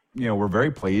 so it's, we're very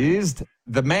pleased.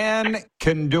 The man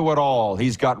can do it all.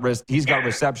 He's got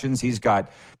receptions, he's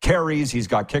got carries, he's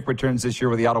got kick returns this year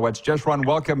with the Alouettes. Jeshrun,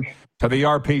 welcome to the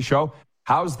RP Show.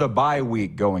 How's the bye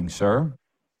week going, sir?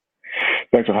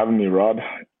 Thanks for having me, Rod.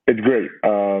 It's great.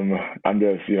 I'm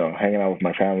just, hanging out with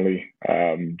my family.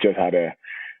 Just had a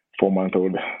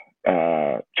 4-month-old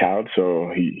child,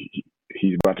 so he's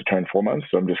about to turn 4 months.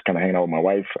 So I'm just kind of hanging out with my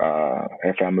wife,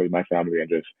 her family, my family, and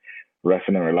just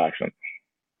resting and relaxing.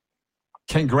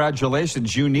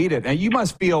 Congratulations. You need it. And you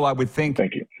must feel, I would think,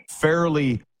 Thank you,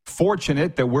 fairly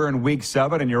fortunate that we're in week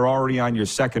 7 and you're already on your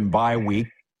second bye week.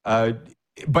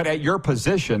 But at your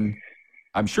position,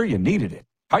 I'm sure you needed it.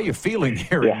 How are you feeling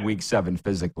here in week 7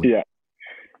 physically?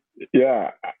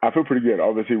 Yeah, I feel pretty good.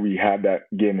 Obviously, we had that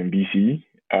game in BC,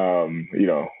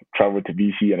 traveled to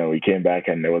BC, and then we came back,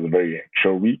 and it was a very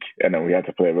short week, and then we had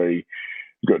to play a very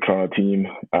good Toronto team.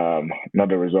 Not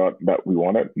the result that we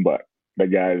wanted, but the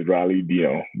guys rallied.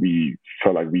 We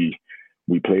felt like we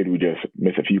played. We just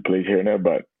missed a few plays here and there,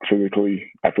 but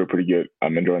physically, I feel pretty good.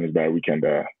 I'm enjoying this bye weekend.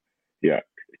 I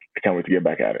can't wait to get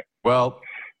back at it. Well,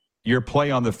 your play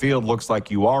on the field looks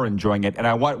like you are enjoying it,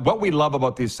 and what we love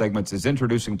about these segments is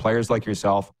introducing players like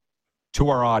yourself to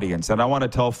our audience. And I want to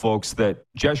tell folks that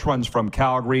Jeshrun's from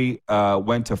Calgary,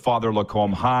 went to Father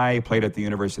Lacombe High, played at the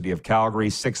University of Calgary,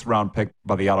 6th-round pick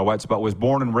by the Alouettes, but was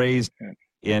born and raised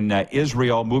in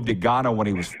Israel, moved to Ghana when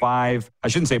he was 5. I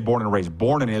shouldn't say born and raised,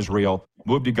 born in Israel,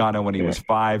 moved to Ghana when he was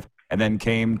 5, and then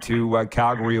came to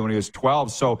Calgary when he was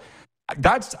 12. So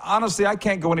that's, honestly, I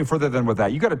can't go any further than with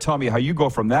that. You got to tell me how you go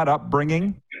from that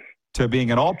upbringing to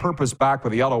being an all-purpose back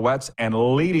with the Alouettes and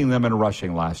leading them in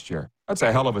rushing last year. That's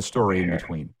a hell of a story in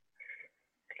between.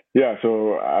 Yeah,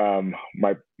 so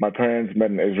my parents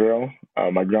met in Israel.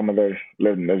 My grandmother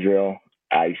lived in Israel.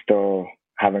 I still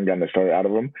haven't gotten the story out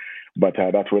of them, but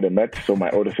that's where they met. So my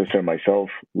older sister and myself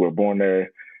were born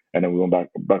there, and then we went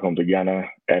back home to Ghana.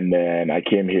 And then I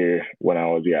came here when I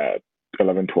was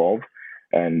 11, 12,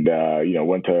 and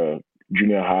went to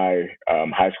junior high,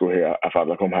 high school here at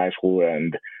Father Lacombe High School.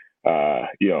 And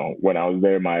when I was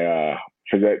there, my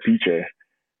physics teacher,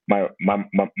 my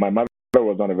mother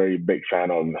was not a very big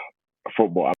fan of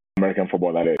football, American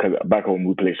football, that is, because back home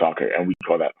we play soccer and we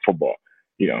call that football,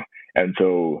 and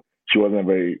so she wasn't a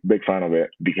very big fan of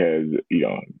it because,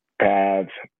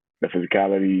 pads, the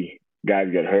physicality,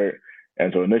 guys get hurt.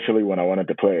 And so initially when I wanted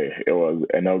to play, it was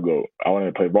a no-go. I wanted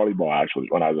to play volleyball, actually,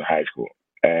 when I was in high school.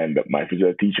 And my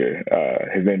physics teacher,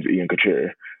 his name's Ian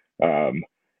Couture,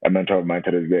 a mentor of mine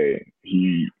to this day,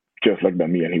 he just looked at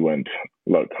me and he went,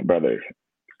 "Look, brother,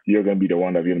 you're going to be the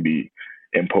one that's going to be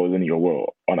imposing your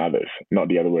will on others, not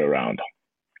the other way around."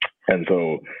 And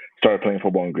so started playing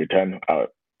football in grade 10 at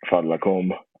Father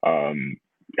Lacombe.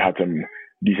 Had some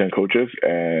decent coaches,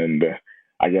 and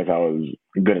I guess I was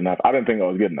good enough. I didn't think I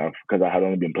was good enough because I had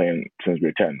only been playing since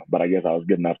grade 10, but I guess I was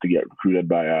good enough to get recruited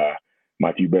by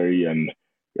Matthew Berry and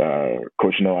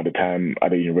Coach No at the time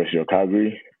at the University of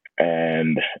Calgary.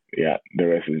 And the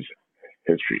rest is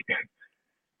history.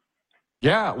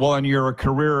 Yeah, well, and you're a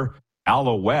career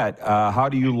Alouette. How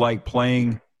do you like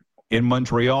playing in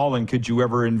Montreal, and could you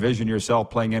ever envision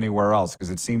yourself playing anywhere else? Because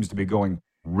it seems to be going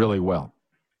really well.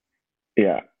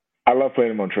 Yeah, I love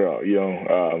playing in Montreal.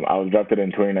 I was drafted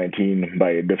in 2019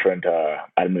 by a different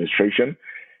administration,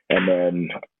 and then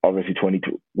obviously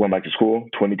 22 went back to school.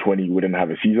 2020 we didn't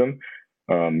have a season.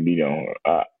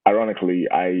 Ironically,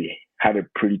 I had a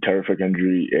pretty terrific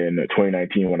injury in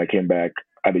 2019 when I came back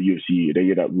at the UFC, the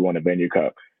year that we won the Venue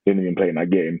Cup. Didn't even play in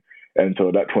that game. And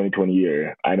so that 2020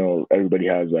 year, I know everybody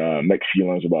has mixed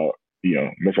feelings about,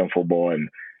 missing football and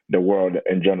the world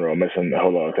in general, missing a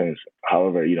whole lot of things.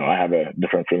 However, I have a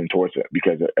different feeling towards it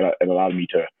because it allowed me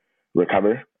to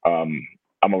recover. I'm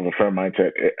of a firm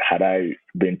mindset. Had I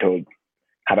went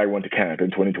to Canada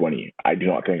in 2020, I do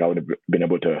not think I would have been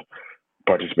able to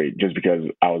participate just because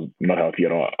I was not healthy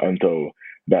at all. And so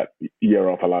that year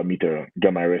off allowed me to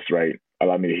get my wrist right,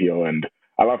 allowed me to heal. And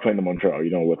I love playing in Montreal,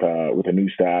 with a new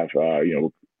staff,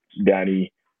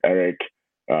 Danny, Eric,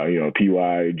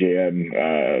 PY,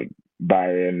 JM,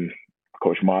 Byron,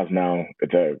 Coach Maz now.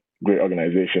 It's a great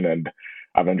organization, and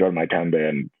I've enjoyed my time there.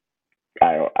 And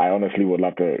I honestly would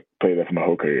love to play there for my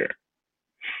whole career.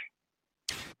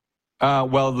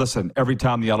 Well, listen, every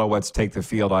time the Alouettes take the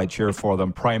field, I cheer for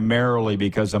them, primarily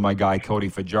because of my guy, Cody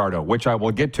Fajardo, which I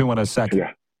will get to in a second.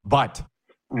 Yeah. But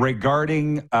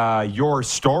regarding your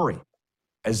story,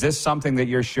 is this something that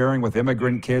you're sharing with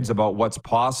immigrant kids about what's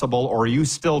possible, or are you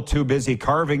still too busy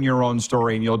carving your own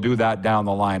story and you'll do that down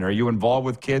the line? Are you involved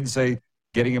with kids, say,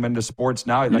 getting them into sports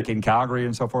now, like in Calgary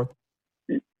and so forth?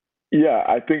 Yeah,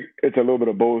 I think it's a little bit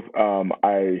of both.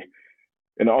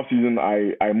 In the off season,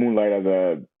 I moonlight as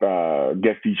a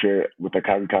guest teacher with the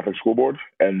Calgary Catholic School Board,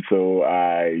 and so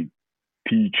I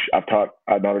teach. I've taught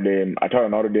at Notre Dame. I taught at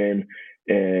Notre Dame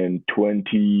in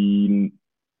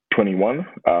 2021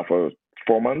 for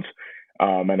 4 months,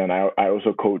 and then I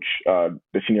also coach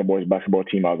the senior boys basketball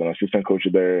team. I was an assistant coach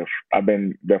there. I've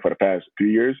been there for the past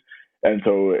 3 years, and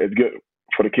so it's good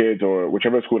for the kids or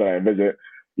whichever school that I visit.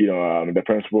 The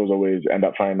principals always end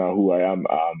up finding out who I am.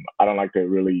 I don't like to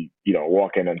really,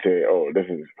 walk in and say, oh, this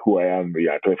is who I am.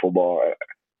 Yeah, I play football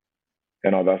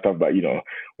and all that stuff. But,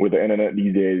 with the internet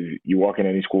these days, you walk in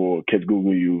any school, kids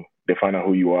Google you, they find out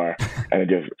who you are. And it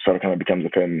just sort of kind of becomes a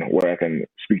thing where I can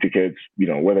speak to kids,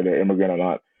 whether they're immigrant or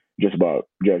not, just about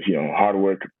hard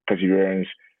work, perseverance,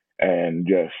 and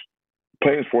just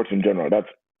playing sports in general. That's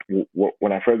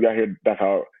when I first got here, that's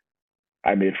how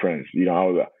I made friends.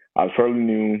 I was fairly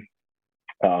new,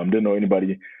 didn't know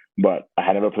anybody, but I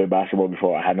had never played basketball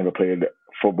before. I had never played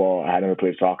football. I had never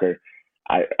played soccer.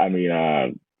 I only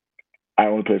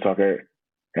played soccer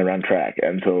and ran track.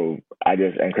 And so I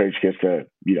just encourage kids to,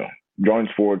 join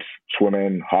sports,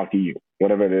 swimming, hockey,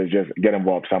 whatever it is, just get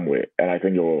involved some way. And I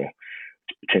think it will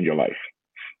change your life.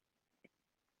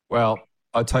 Well,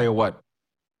 I'll tell you what,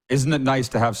 isn't it nice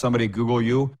to have somebody Google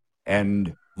you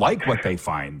and like what they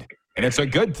find? And it's a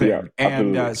good thing. Yeah,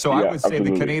 and I would say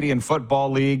absolutely. The Canadian Football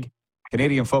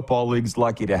League's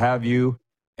lucky to have you,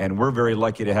 and we're very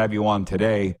lucky to have you on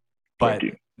today. But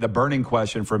the burning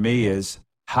question for me is,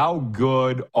 how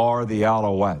good are the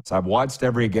Alouettes? I've watched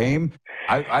every game.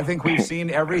 I think we've seen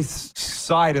every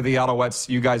side of the Alouettes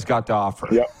you guys got to offer.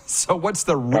 Yep. So what's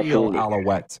the real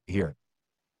Alouettes here?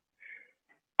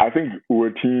 I think we're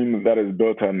a team that is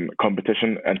built on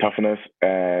competition and toughness,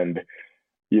 and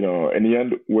in the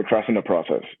end, we're trusting the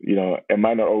process. It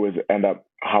might not always end up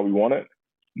how we want it,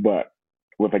 but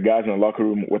with the guys in the locker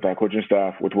room, with our coaching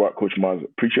staff, with what Coach Maz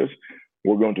preaches,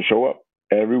 we're going to show up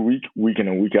every week, week in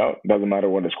and week out. Doesn't matter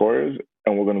what the score is,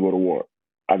 and we're going to go to war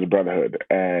as a brotherhood.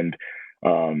 And,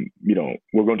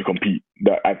 we're going to compete.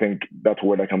 I think that's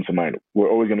where that comes to mind. We're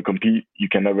always going to compete. You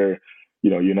can never,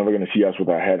 you're never going to see us with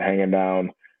our head hanging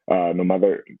down, no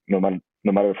matter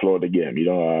the flow of the game.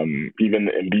 Even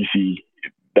in BC,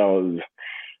 that was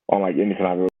unlike anything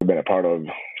I've ever been a part of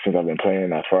since I've been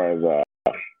playing, as far as,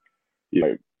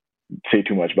 say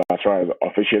too much, but as far as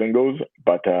officiating goes.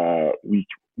 But we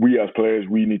as players,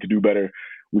 we need to do better.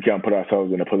 We can't put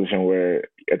ourselves in a position where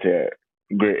it's a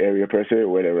gray area per se,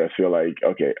 where the refs feel like,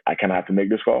 okay, I kind of have to make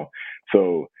this call.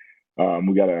 So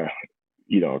we got to,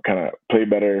 kind of play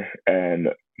better and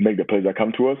make the plays that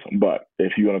come to us. But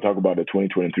if you want to talk about the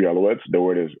 2023 Alouettes, the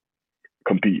word is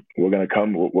compete. We're going to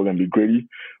come. We're going to be gritty.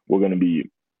 We're going to be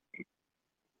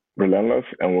relentless,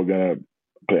 and we're going to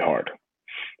play hard.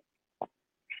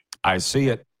 I see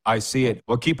it.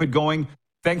 Well, keep it going.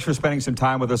 Thanks for spending some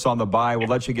time with us on the bye. We'll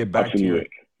let you get back to your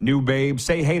new babe.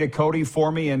 Say hey to Cody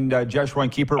for me, and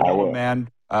Jeshrun, keep it rolling, man.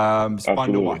 It's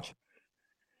fun to watch.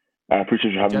 I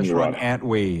appreciate you having me, Rod. Jeshrun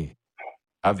Antwi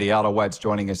of the Alouettes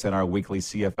joining us in our weekly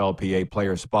CFLPA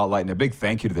Player Spotlight. And a big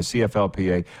thank you to the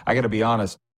CFLPA. I got to be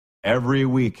honest, every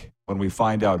week when we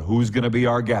find out who's going to be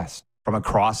our guest from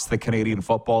across the Canadian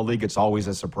Football League, it's always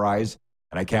a surprise,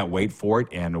 and I can't wait for it.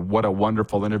 And what a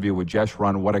wonderful interview with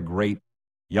Jeshrun. What a great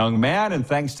young man. And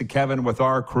thanks to Kevin with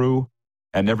our crew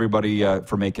and everybody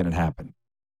for making it happen.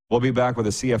 We'll be back with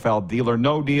a CFL Deal or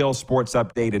No Deal, sports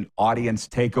update, and audience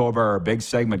takeover. Our big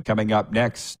segment coming up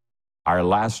next. Our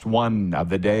last one of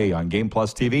the day on Game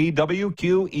Plus TV,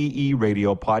 WQEE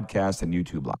Radio podcast, and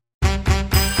YouTube Live.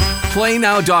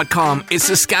 PlayNow.com is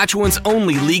Saskatchewan's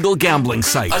only legal gambling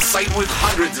site. A site with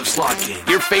hundreds of slot games,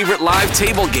 your favorite live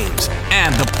table games,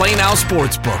 and the Play Now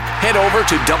Sportsbook. Head over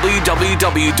to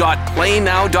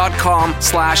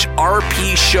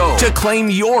www.playnow.com/RP Show to claim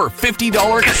your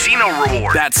 $50 casino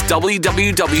reward. That's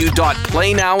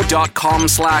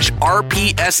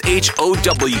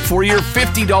www.playnow.com/RPSHOW for your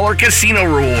 $50 casino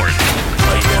reward.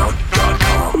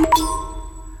 PlayNow.com.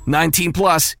 19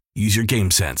 plus. Use your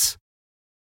game sense.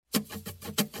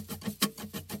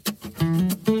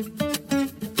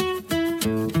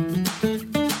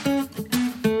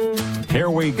 Here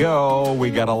we go.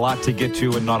 We got a lot to get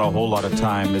to and not a whole lot of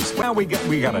time. Well, we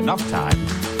got enough time,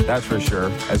 that's for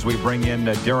sure, as we bring in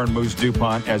Darren Moose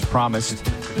DuPont as promised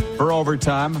for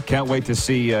overtime. Can't wait to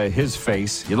see his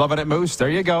face. You loving it, Moose? There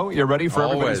you go. You ready for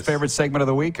everybody's favorite segment of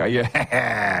the week? Are you?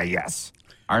 Yes.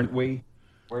 Aren't we?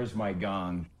 Where's my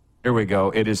gong? Here we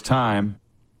go. It is time.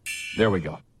 There we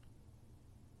go.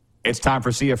 It's time for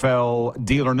CFL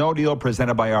Deal or No Deal,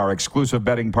 presented by our exclusive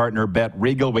betting partner, Bet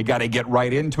Regal. We got to get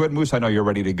right into it. Moose, I know you're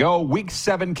ready to go. Week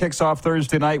 7 kicks off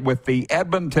Thursday night with the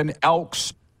Edmonton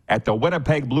Elks at the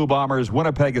Winnipeg Blue Bombers.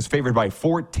 Winnipeg is favored by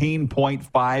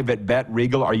 14.5 at Bet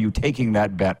Regal. Are you taking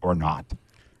that bet or not?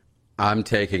 I'm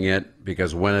taking it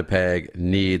because Winnipeg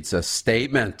needs a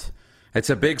statement. It's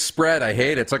a big spread. I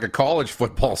hate it. It's like a college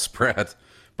football spread,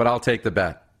 but I'll take the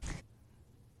bet.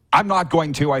 I'm not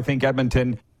going to. I think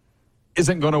Edmonton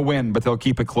isn't going to win, but they'll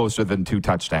keep it closer than 2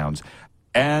 touchdowns.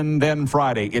 And then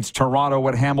Friday, it's Toronto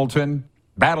at Hamilton.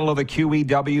 Battle of the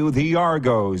QEW. The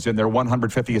Argos, in their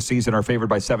 150th season, are favored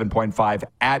by 7.5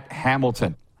 at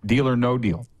Hamilton. Deal or no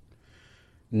deal?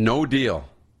 No deal.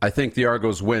 I think the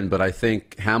Argos win, but I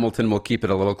think Hamilton will keep it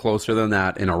a little closer than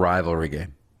that in a rivalry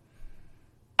game.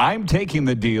 I'm taking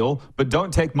the deal, but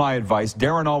don't take my advice.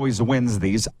 Darren always wins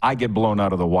these. I get blown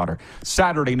out of the water.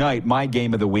 Saturday night, my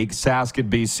game of the week, Sask at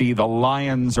BC. The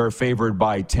Lions are favored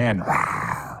by 10.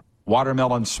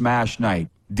 Watermelon smash night.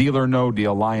 Deal or no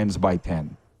deal, Lions by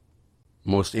 10.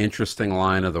 Most interesting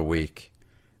line of the week.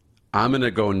 I'm going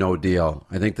to go no deal.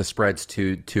 I think the spread's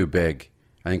too big.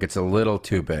 I think it's a little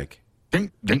too big.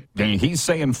 Ding, ding, ding. He's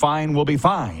saying fine will be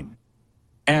fine.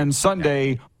 And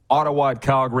Sunday, Ottawa at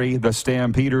Calgary. The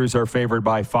Stampeders are favored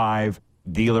by 5.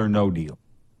 Deal or no deal?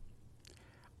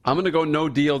 I'm going to go no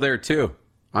deal there, too.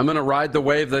 I'm going to ride the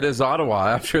wave that is Ottawa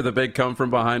after the big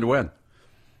come-from-behind win.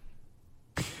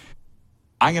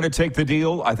 I'm going to take the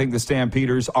deal. I think the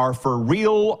Stampeders are for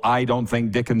real. I don't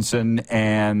think Dickinson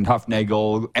and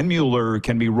Huffnagel and Mueller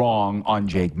can be wrong on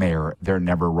Jake Mayer. They're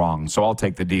never wrong. So I'll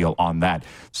take the deal on that.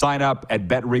 Sign up at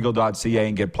betregal.ca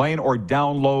and get playing, or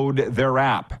download their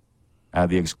app.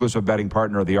 The exclusive betting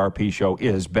partner of the RP show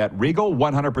is Bet Regal,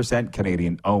 100%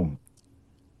 Canadian owned.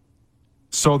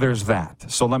 So there's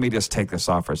that. So let me just take this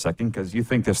off for a second, because you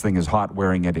think this thing is hot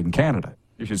wearing it in Canada.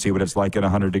 You should see what it's like at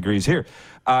 100 degrees here.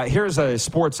 Here's a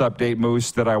sports update,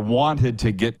 Moose, that I wanted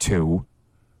to get to,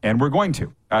 and we're going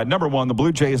to. Number one, the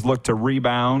Blue Jays look to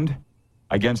rebound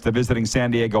against the visiting San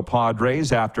Diego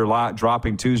Padres after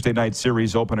dropping Tuesday night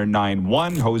series opener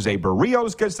 9-1. Jose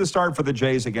Barrios gets the start for the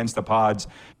Jays against the Pods.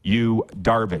 Yu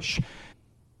Darvish.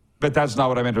 But that's not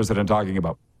what I'm interested in talking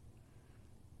about.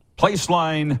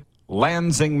 Placeline,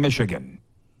 Lansing, Michigan.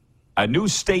 A new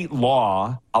state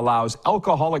law allows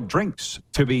alcoholic drinks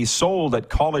to be sold at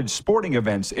college sporting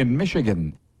events in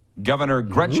Michigan. Governor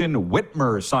Gretchen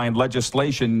Whitmer signed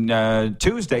legislation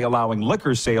Tuesday allowing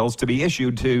liquor sales to be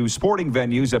issued to sporting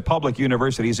venues at public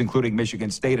universities, including Michigan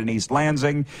State in East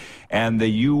Lansing and the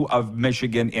U of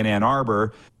Michigan in Ann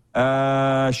Arbor.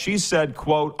 She said,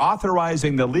 quote,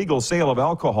 authorizing the legal sale of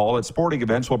alcohol at sporting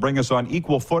events will bring us on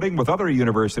equal footing with other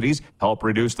universities, help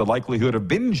reduce the likelihood of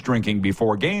binge drinking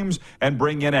before games, and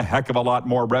bring in a heck of a lot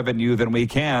more revenue than we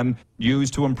can use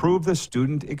to improve the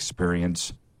student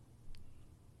experience.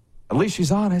 At least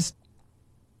she's honest.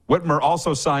 Whitmer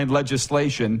also signed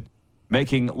legislation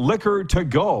making liquor to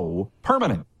go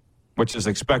permanent, which is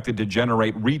expected to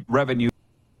generate revenue.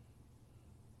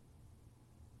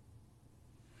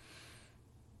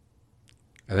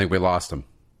 I think we lost him.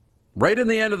 Right in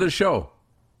the end of the show.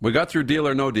 We got through deal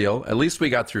or no deal. At least we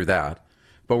got through that.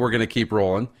 But we're going to keep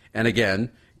rolling. And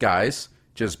again, guys,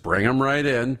 just bring him right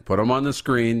in. Put him on the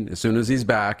screen as soon as he's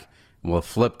back. And we'll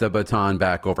flip the baton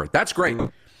back over. That's great.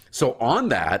 So on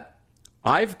that,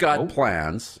 I've got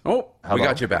plans. Oh, hello? We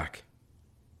got you back.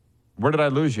 Where did I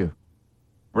lose you?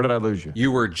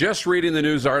 You were just reading the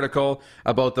news article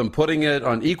about them putting it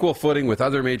on equal footing with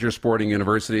other major sporting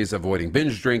universities, avoiding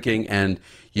binge drinking, and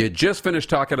you just finished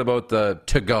talking about the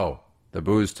to-go, the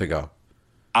booze to-go.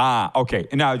 Okay.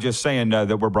 And I was just saying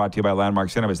that we're brought to you by Landmark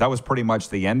Cinemas. That was pretty much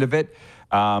the end of it.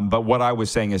 But what I was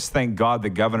saying is, thank God the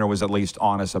governor was at least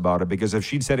honest about it, because if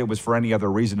she'd said it was for any other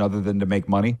reason other than to make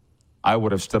money, I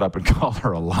would have stood up and called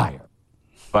her a liar.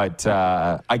 But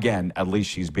again, at least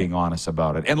she's being honest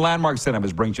about it. And Landmark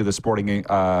Cinemas brings you the sporting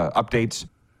updates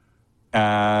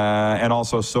and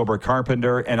also Sober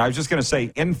Carpenter. And I was just going to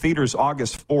say, in theaters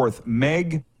August 4th,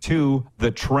 Meg 2,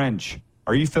 The Trench.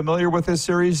 Are you familiar with this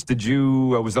series? Did you,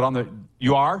 was it on the,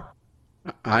 you are?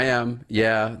 I am,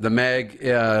 yeah. The Meg,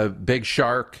 Big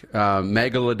Shark,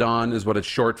 Megalodon is what it's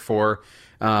short for.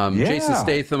 Jason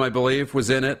Statham, I believe, was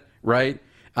in it, right?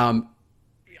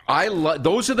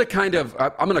 Those are the kind of,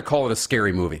 I'm going to call it a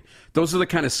scary movie. Those are the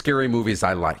kind of scary movies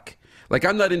I like. Like,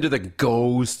 I'm not into the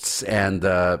ghosts and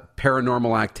the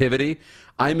paranormal activity.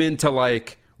 I'm into,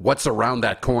 like, what's around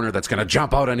that corner that's going to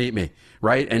jump out and eat me,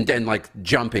 right? And like,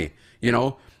 jumpy, you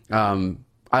know?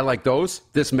 I like those.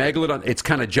 This Megalodon, it's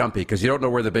kind of jumpy because you don't know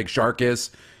where the big shark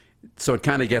is. So it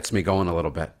kind of gets me going a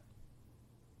little bit.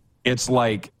 It's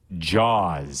like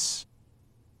Jaws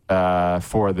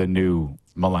for the new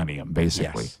millennium,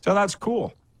 basically. Yes. So that's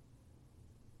cool.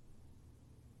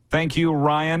 Thank you,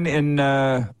 Ryan in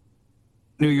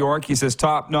New York. He says,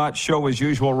 top-notch show as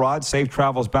usual, Rod. Safe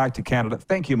travels back to Canada.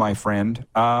 Thank you, my friend.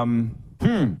 From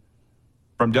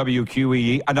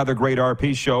WQEE, another great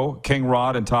RP show, King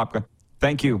Rod and Top Gun.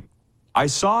 Thank you. I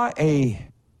saw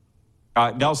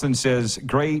Nelson says,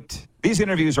 great. These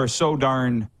interviews are so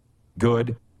darn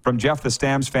good. From Jeff the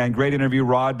Stamps fan, great interview,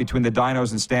 Rod. Between the Dinos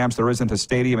and Stamps, there isn't a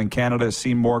stadium in Canada that's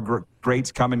seen more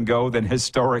greats come and go than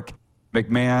historic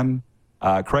McMahon.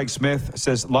 Craig Smith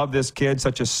says, love this kid.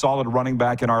 Such a solid running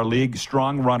back in our league.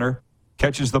 Strong runner.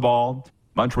 Catches the ball.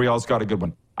 Montreal's got a good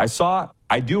one.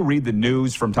 I do read the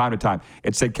news from time to time.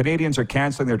 It said Canadians are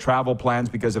canceling their travel plans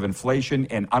because of inflation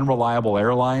and unreliable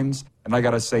airlines. And I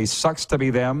got to say, sucks to be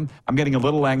them. I'm getting a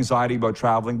little anxiety about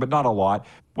traveling, but not a lot.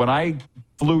 When I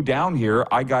flew down here,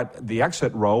 I got the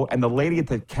exit row, and the lady at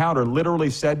the counter literally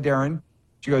said, Darren,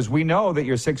 she goes, we know that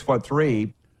you're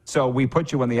 6'3", so we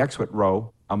put you in the exit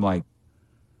row. I'm like,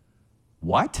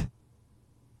 what?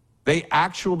 They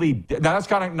actually, now that's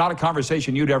kind of not a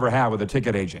conversation you'd ever have with a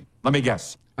ticket agent. Let me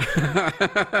guess.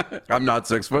 I'm not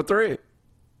 6'3".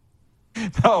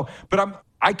 No, but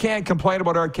I can't complain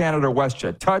about Air Canada or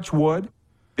WestJet. Touch wood,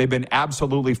 they've been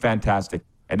absolutely fantastic.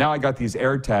 And now I got these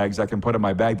air tags I can put in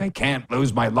my bag. They can't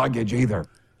lose my luggage either.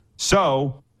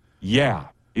 So, yeah.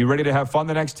 You ready to have fun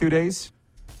the next 2 days?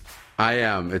 I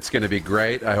am. It's going to be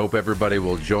great. I hope everybody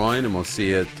will join, and we'll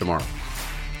see you tomorrow.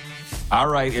 All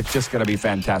right, it's just going to be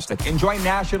fantastic. Enjoy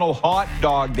National Hot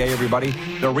Dog Day, everybody.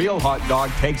 The real hot dog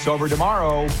takes over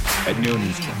tomorrow at noon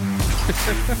Eastern.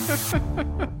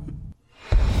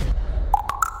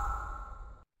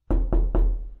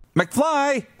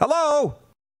 McFly, hello.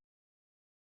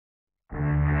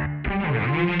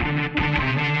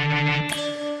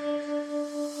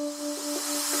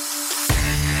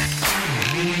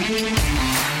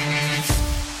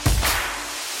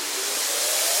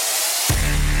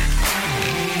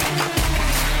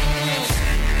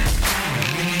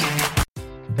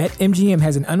 BetMGM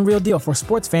has an unreal deal for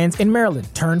sports fans in Maryland.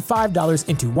 Turn $5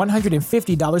 into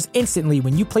 $150 instantly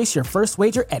when you place your first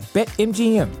wager at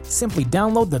BetMGM. Simply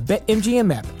download the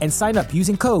BetMGM app and sign up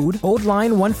using code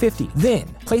OldLine150. Then,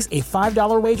 place a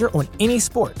 $5 wager on any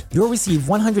sport. You'll receive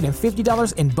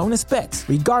 $150 in bonus bets,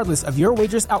 regardless of your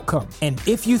wager's outcome. And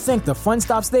if you think the fun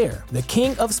stops there, the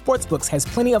king of sportsbooks has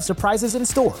plenty of surprises in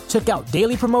store. Check out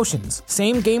daily promotions,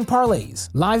 same-game parlays,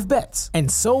 live bets, and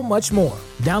so much more.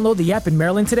 Download the app in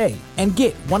Maryland today and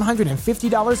get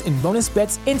 $150 in bonus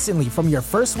bets instantly from your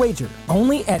first wager.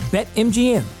 Only at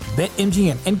BetMGM.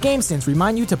 BetMGM and GameSense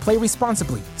remind you to play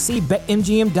responsibly. See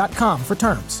BetMGM.com for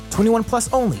terms. 21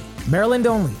 plus only. Maryland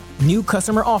only. New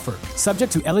customer offer.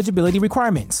 Subject to eligibility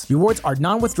requirements. Rewards are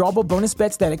non-withdrawable bonus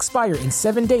bets that expire in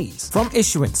 7 days. From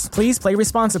issuance, please play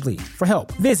responsibly. For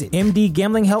help, visit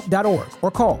mdgamblinghelp.org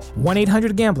or call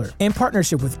 1-800-GAMBLER in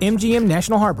partnership with MGM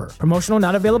National Harbor. Promotional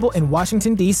not available in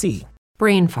Washington, D.C.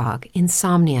 Brain fog,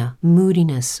 insomnia,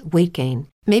 moodiness, weight gain.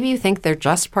 Maybe you think they're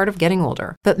just part of getting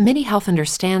older, but MIDI Health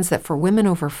understands that for women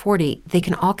over 40, they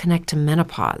can all connect to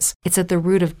menopause. It's at the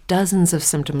root of dozens of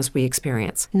symptoms we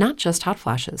experience, not just hot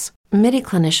flashes. MIDI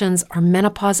clinicians are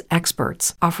menopause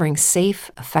experts, offering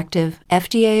safe, effective,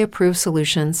 FDA-approved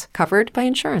solutions covered by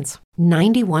insurance.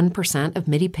 91% of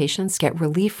MIDI patients get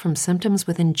relief from symptoms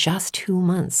within just 2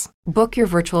 months. Book your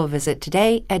virtual visit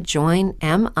today at joinmidi.com.